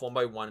knocking them off one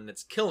by one, and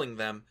it's killing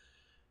them.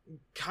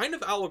 Kind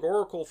of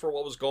allegorical for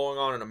what was going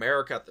on in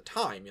America at the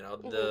time,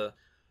 Mm-hmm.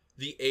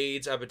 The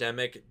AIDS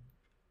epidemic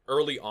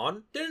early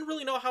on didn't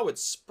really know how it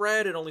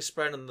spread. It only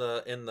spread in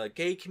the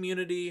gay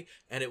community,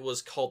 and it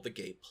was called the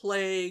gay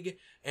plague,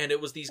 and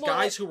it was these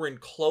guys who were in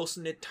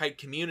close-knit tight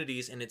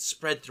communities, and it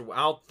spread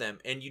throughout them,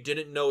 and you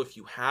didn't know if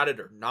you had it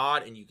or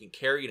not, and you can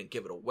carry it and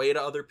give it away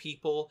to other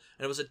people,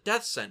 and it was a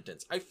death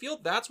sentence. I feel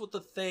that's what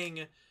The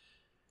Thing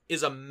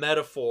is a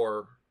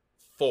metaphor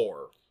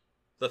for.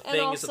 The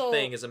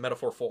Thing is a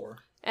metaphor for.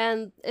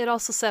 And it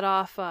also set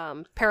off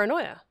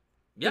paranoia.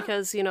 Yeah.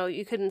 Because,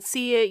 you couldn't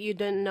see it, you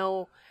didn't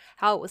know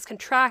how it was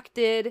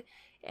contracted,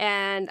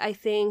 and I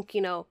think,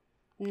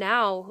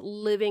 now,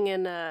 living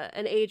in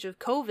an age of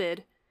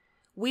COVID,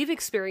 we've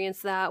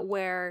experienced that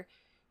where,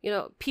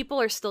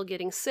 people are still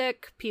getting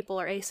sick, people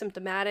are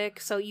asymptomatic,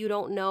 so you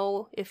don't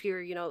know if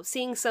you're,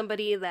 seeing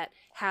somebody that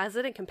has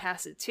it and can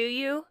pass it to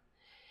you.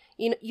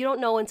 You don't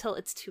know until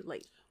it's too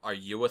late. Are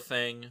you a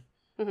thing?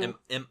 Mm-hmm.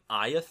 Am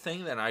I a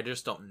thing that I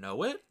just don't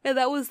know it? And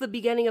that was the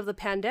beginning of the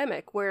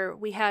pandemic, where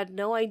we had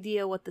no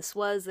idea what this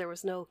was. There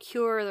was no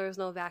cure, there was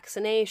no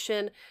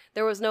vaccination,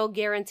 there was no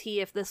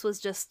guarantee if this was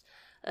just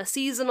a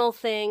seasonal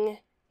thing.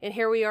 And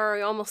here we are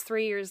almost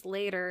 3 years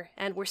later,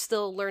 and we're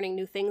still learning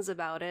new things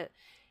about it.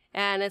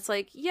 And it's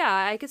like,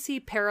 yeah, I could see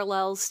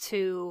parallels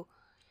to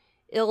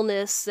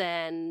illness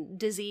and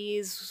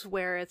disease,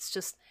 where it's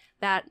just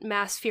that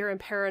mass fear and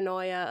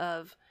paranoia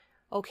of,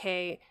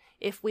 okay,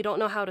 if we don't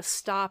know how to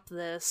stop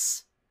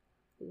this,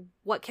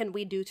 what can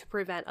we do to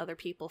prevent other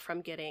people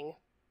from getting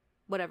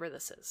whatever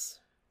this is?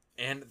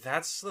 And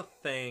that's the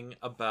thing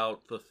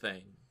about The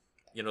Thing.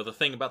 The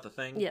thing about The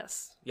Thing?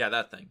 Yes. Yeah,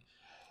 that thing.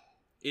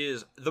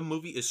 Is the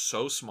movie is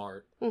so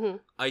smart. Mm-hmm.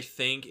 I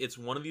think it's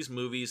one of these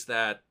movies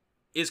that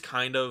is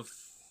kind of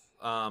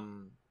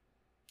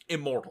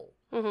immortal.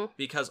 Mm-hmm.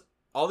 Because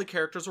all the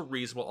characters are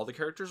reasonable, all the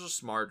characters are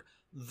smart,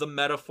 the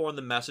metaphor and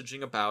the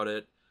messaging about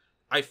it,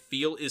 I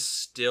feel, is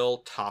still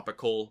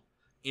topical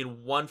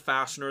in one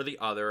fashion or the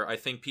other. I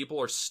think people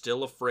are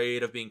still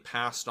afraid of being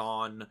passed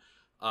on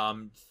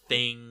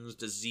things,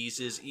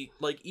 diseases,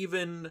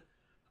 even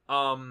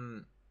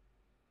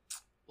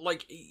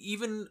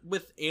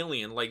with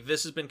Alien.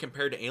 This has been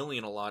compared to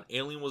Alien a lot.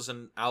 Alien was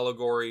an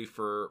allegory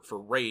for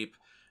rape,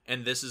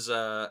 and this is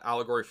a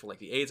allegory for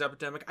the AIDS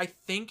epidemic. I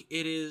think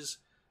it is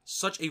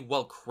such a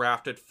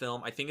well-crafted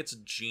film. I think it's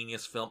a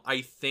genius film. I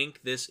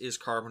think this is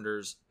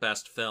Carpenter's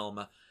best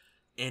film.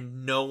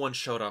 And no one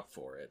showed up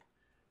for it.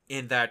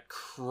 And that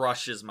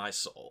crushes my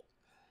soul.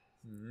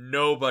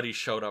 Nobody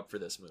showed up for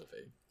this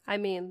movie. I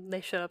mean,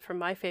 they showed up for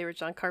my favorite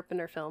John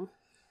Carpenter film.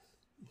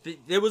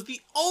 It was the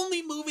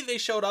only movie they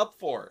showed up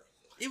for.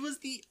 It was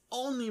the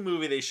only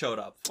movie they showed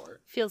up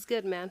for. Feels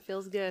good, man.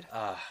 Feels good.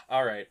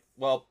 All right.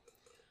 Well,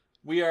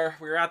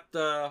 we're at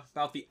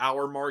about the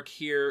hour mark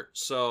here.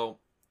 So,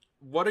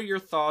 what are your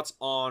thoughts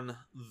on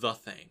The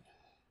Thing?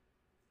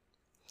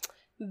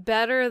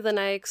 Better than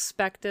I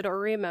expected or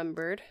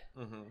remembered.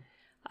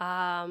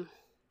 Mm-hmm.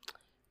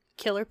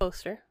 Killer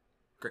poster.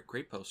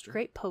 Great poster.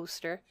 Great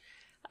poster.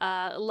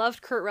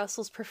 Loved Kurt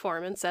Russell's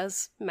performance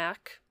as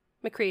Mac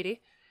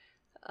McCready.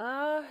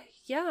 Yeah,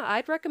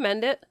 I'd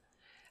recommend it.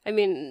 I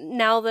mean,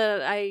 now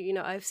that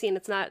I've seen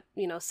it's not,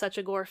 such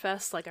a gore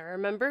fest like I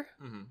remember.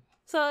 Mm-hmm.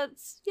 So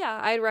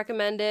I'd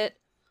recommend it.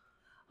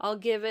 I'll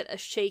give it a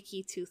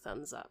shaky 2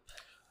 thumbs up.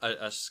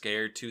 A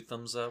scared 2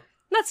 thumbs up?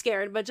 Not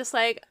scared, but just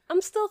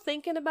I'm still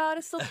thinking about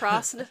it, still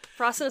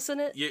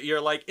processing it.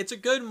 You're it's a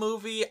good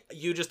movie,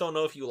 you just don't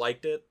know if you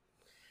liked it?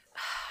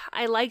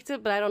 I liked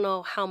it, but I don't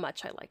know how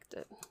much I liked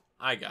it.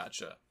 I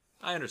gotcha.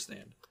 I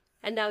understand.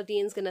 And now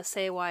Dean's gonna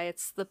say why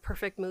it's the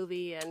perfect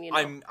movie, and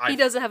he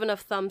doesn't have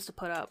enough thumbs to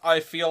put up.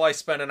 I feel I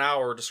spent an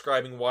hour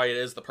describing why it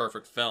is the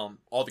perfect film.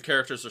 All the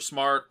characters are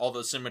smart, all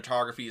the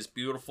cinematography is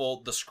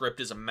beautiful, the script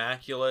is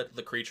immaculate,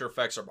 the creature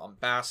effects are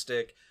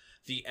bombastic,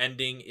 the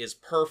ending is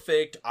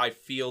perfect. I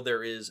feel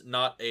there is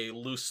not a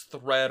loose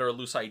thread or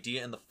loose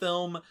idea in the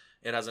film.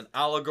 It has an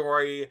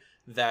allegory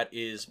that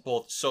is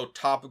both so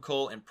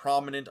topical and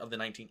prominent of the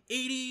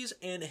 1980s,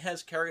 and it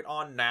has carried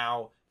on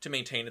now to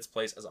maintain its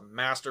place as a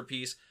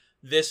masterpiece.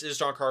 This is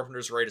John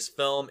Carpenter's greatest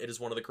film. It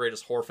is one of the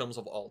greatest horror films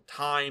of all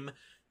time.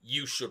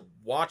 You should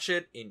watch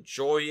it,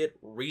 enjoy it,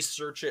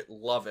 research it,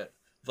 love it.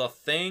 The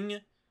Thing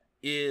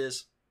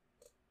is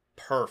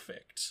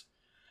perfect.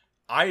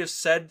 I have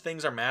said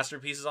things are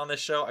masterpieces on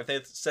this show. I've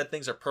said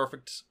things are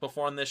perfect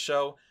before on this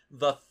show.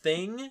 The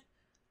Thing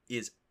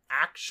is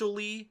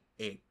actually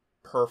a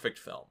perfect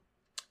film.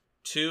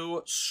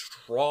 2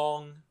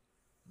 strong,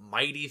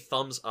 mighty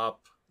thumbs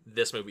up.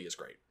 This movie is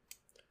great.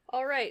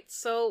 All right,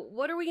 so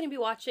what are we going to be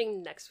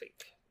watching next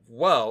week?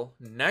 Well,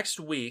 next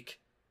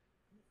week,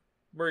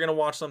 we're going to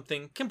watch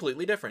something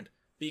completely different.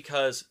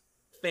 Because,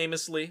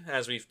 famously,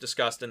 as we've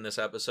discussed in this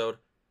episode,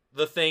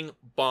 The Thing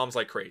bombs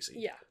like crazy.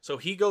 Yeah. So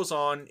he goes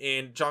on,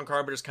 and John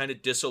Carpenter's kind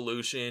of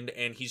disillusioned,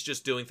 and he's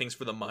just doing things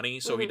for the money,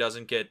 so he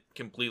doesn't get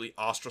completely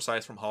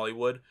ostracized from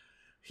Hollywood.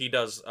 He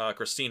does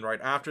Christine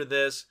right after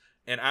this,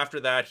 and after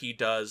that he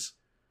does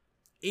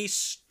a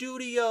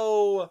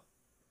studio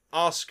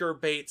Oscar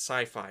bait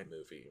sci-fi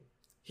movie.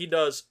 He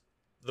does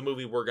the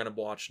movie we're going to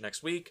watch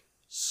next week,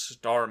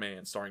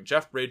 Starman, starring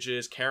Jeff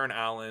Bridges, Karen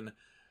Allen.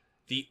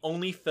 the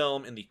only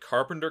film in the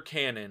Carpenter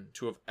canon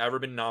to have ever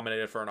been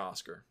nominated for an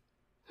Oscar.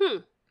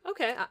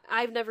 Okay,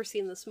 I've never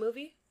seen this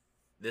movie.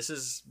 This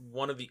is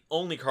one of the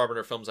only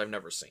Carpenter films I've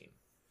never seen.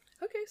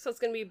 Okay, so it's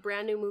going to be a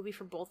brand new movie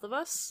for both of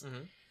us.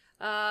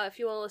 If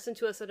you want to listen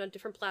to us on a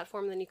different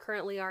platform than you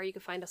currently are, you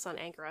can find us on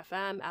Anchor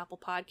FM, Apple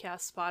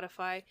Podcasts,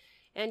 Spotify,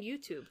 and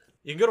YouTube.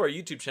 You can go to our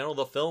YouTube channel,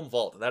 The Film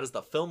Vault. That is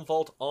The Film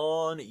Vault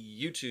on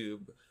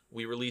YouTube.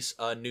 We release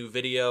a new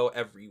video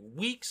every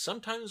week.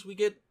 Sometimes we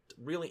get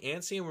really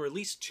antsy and we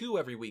release 2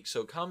 every week.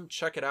 So come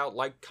check it out,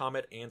 like,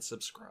 comment, and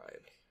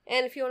subscribe.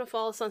 And if you want to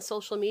follow us on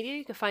social media,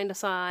 you can find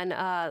us on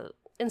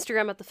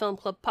Instagram at The Film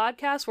Club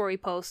Podcast, where we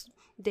post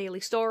daily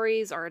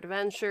stories, our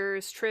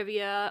adventures,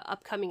 trivia,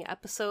 upcoming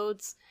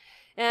episodes,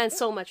 and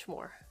so much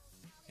more.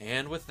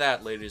 And with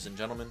that, ladies and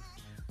gentlemen,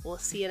 We'll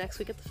see you next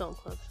week at The Film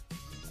Club.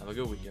 have a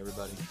good week,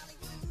 everybody.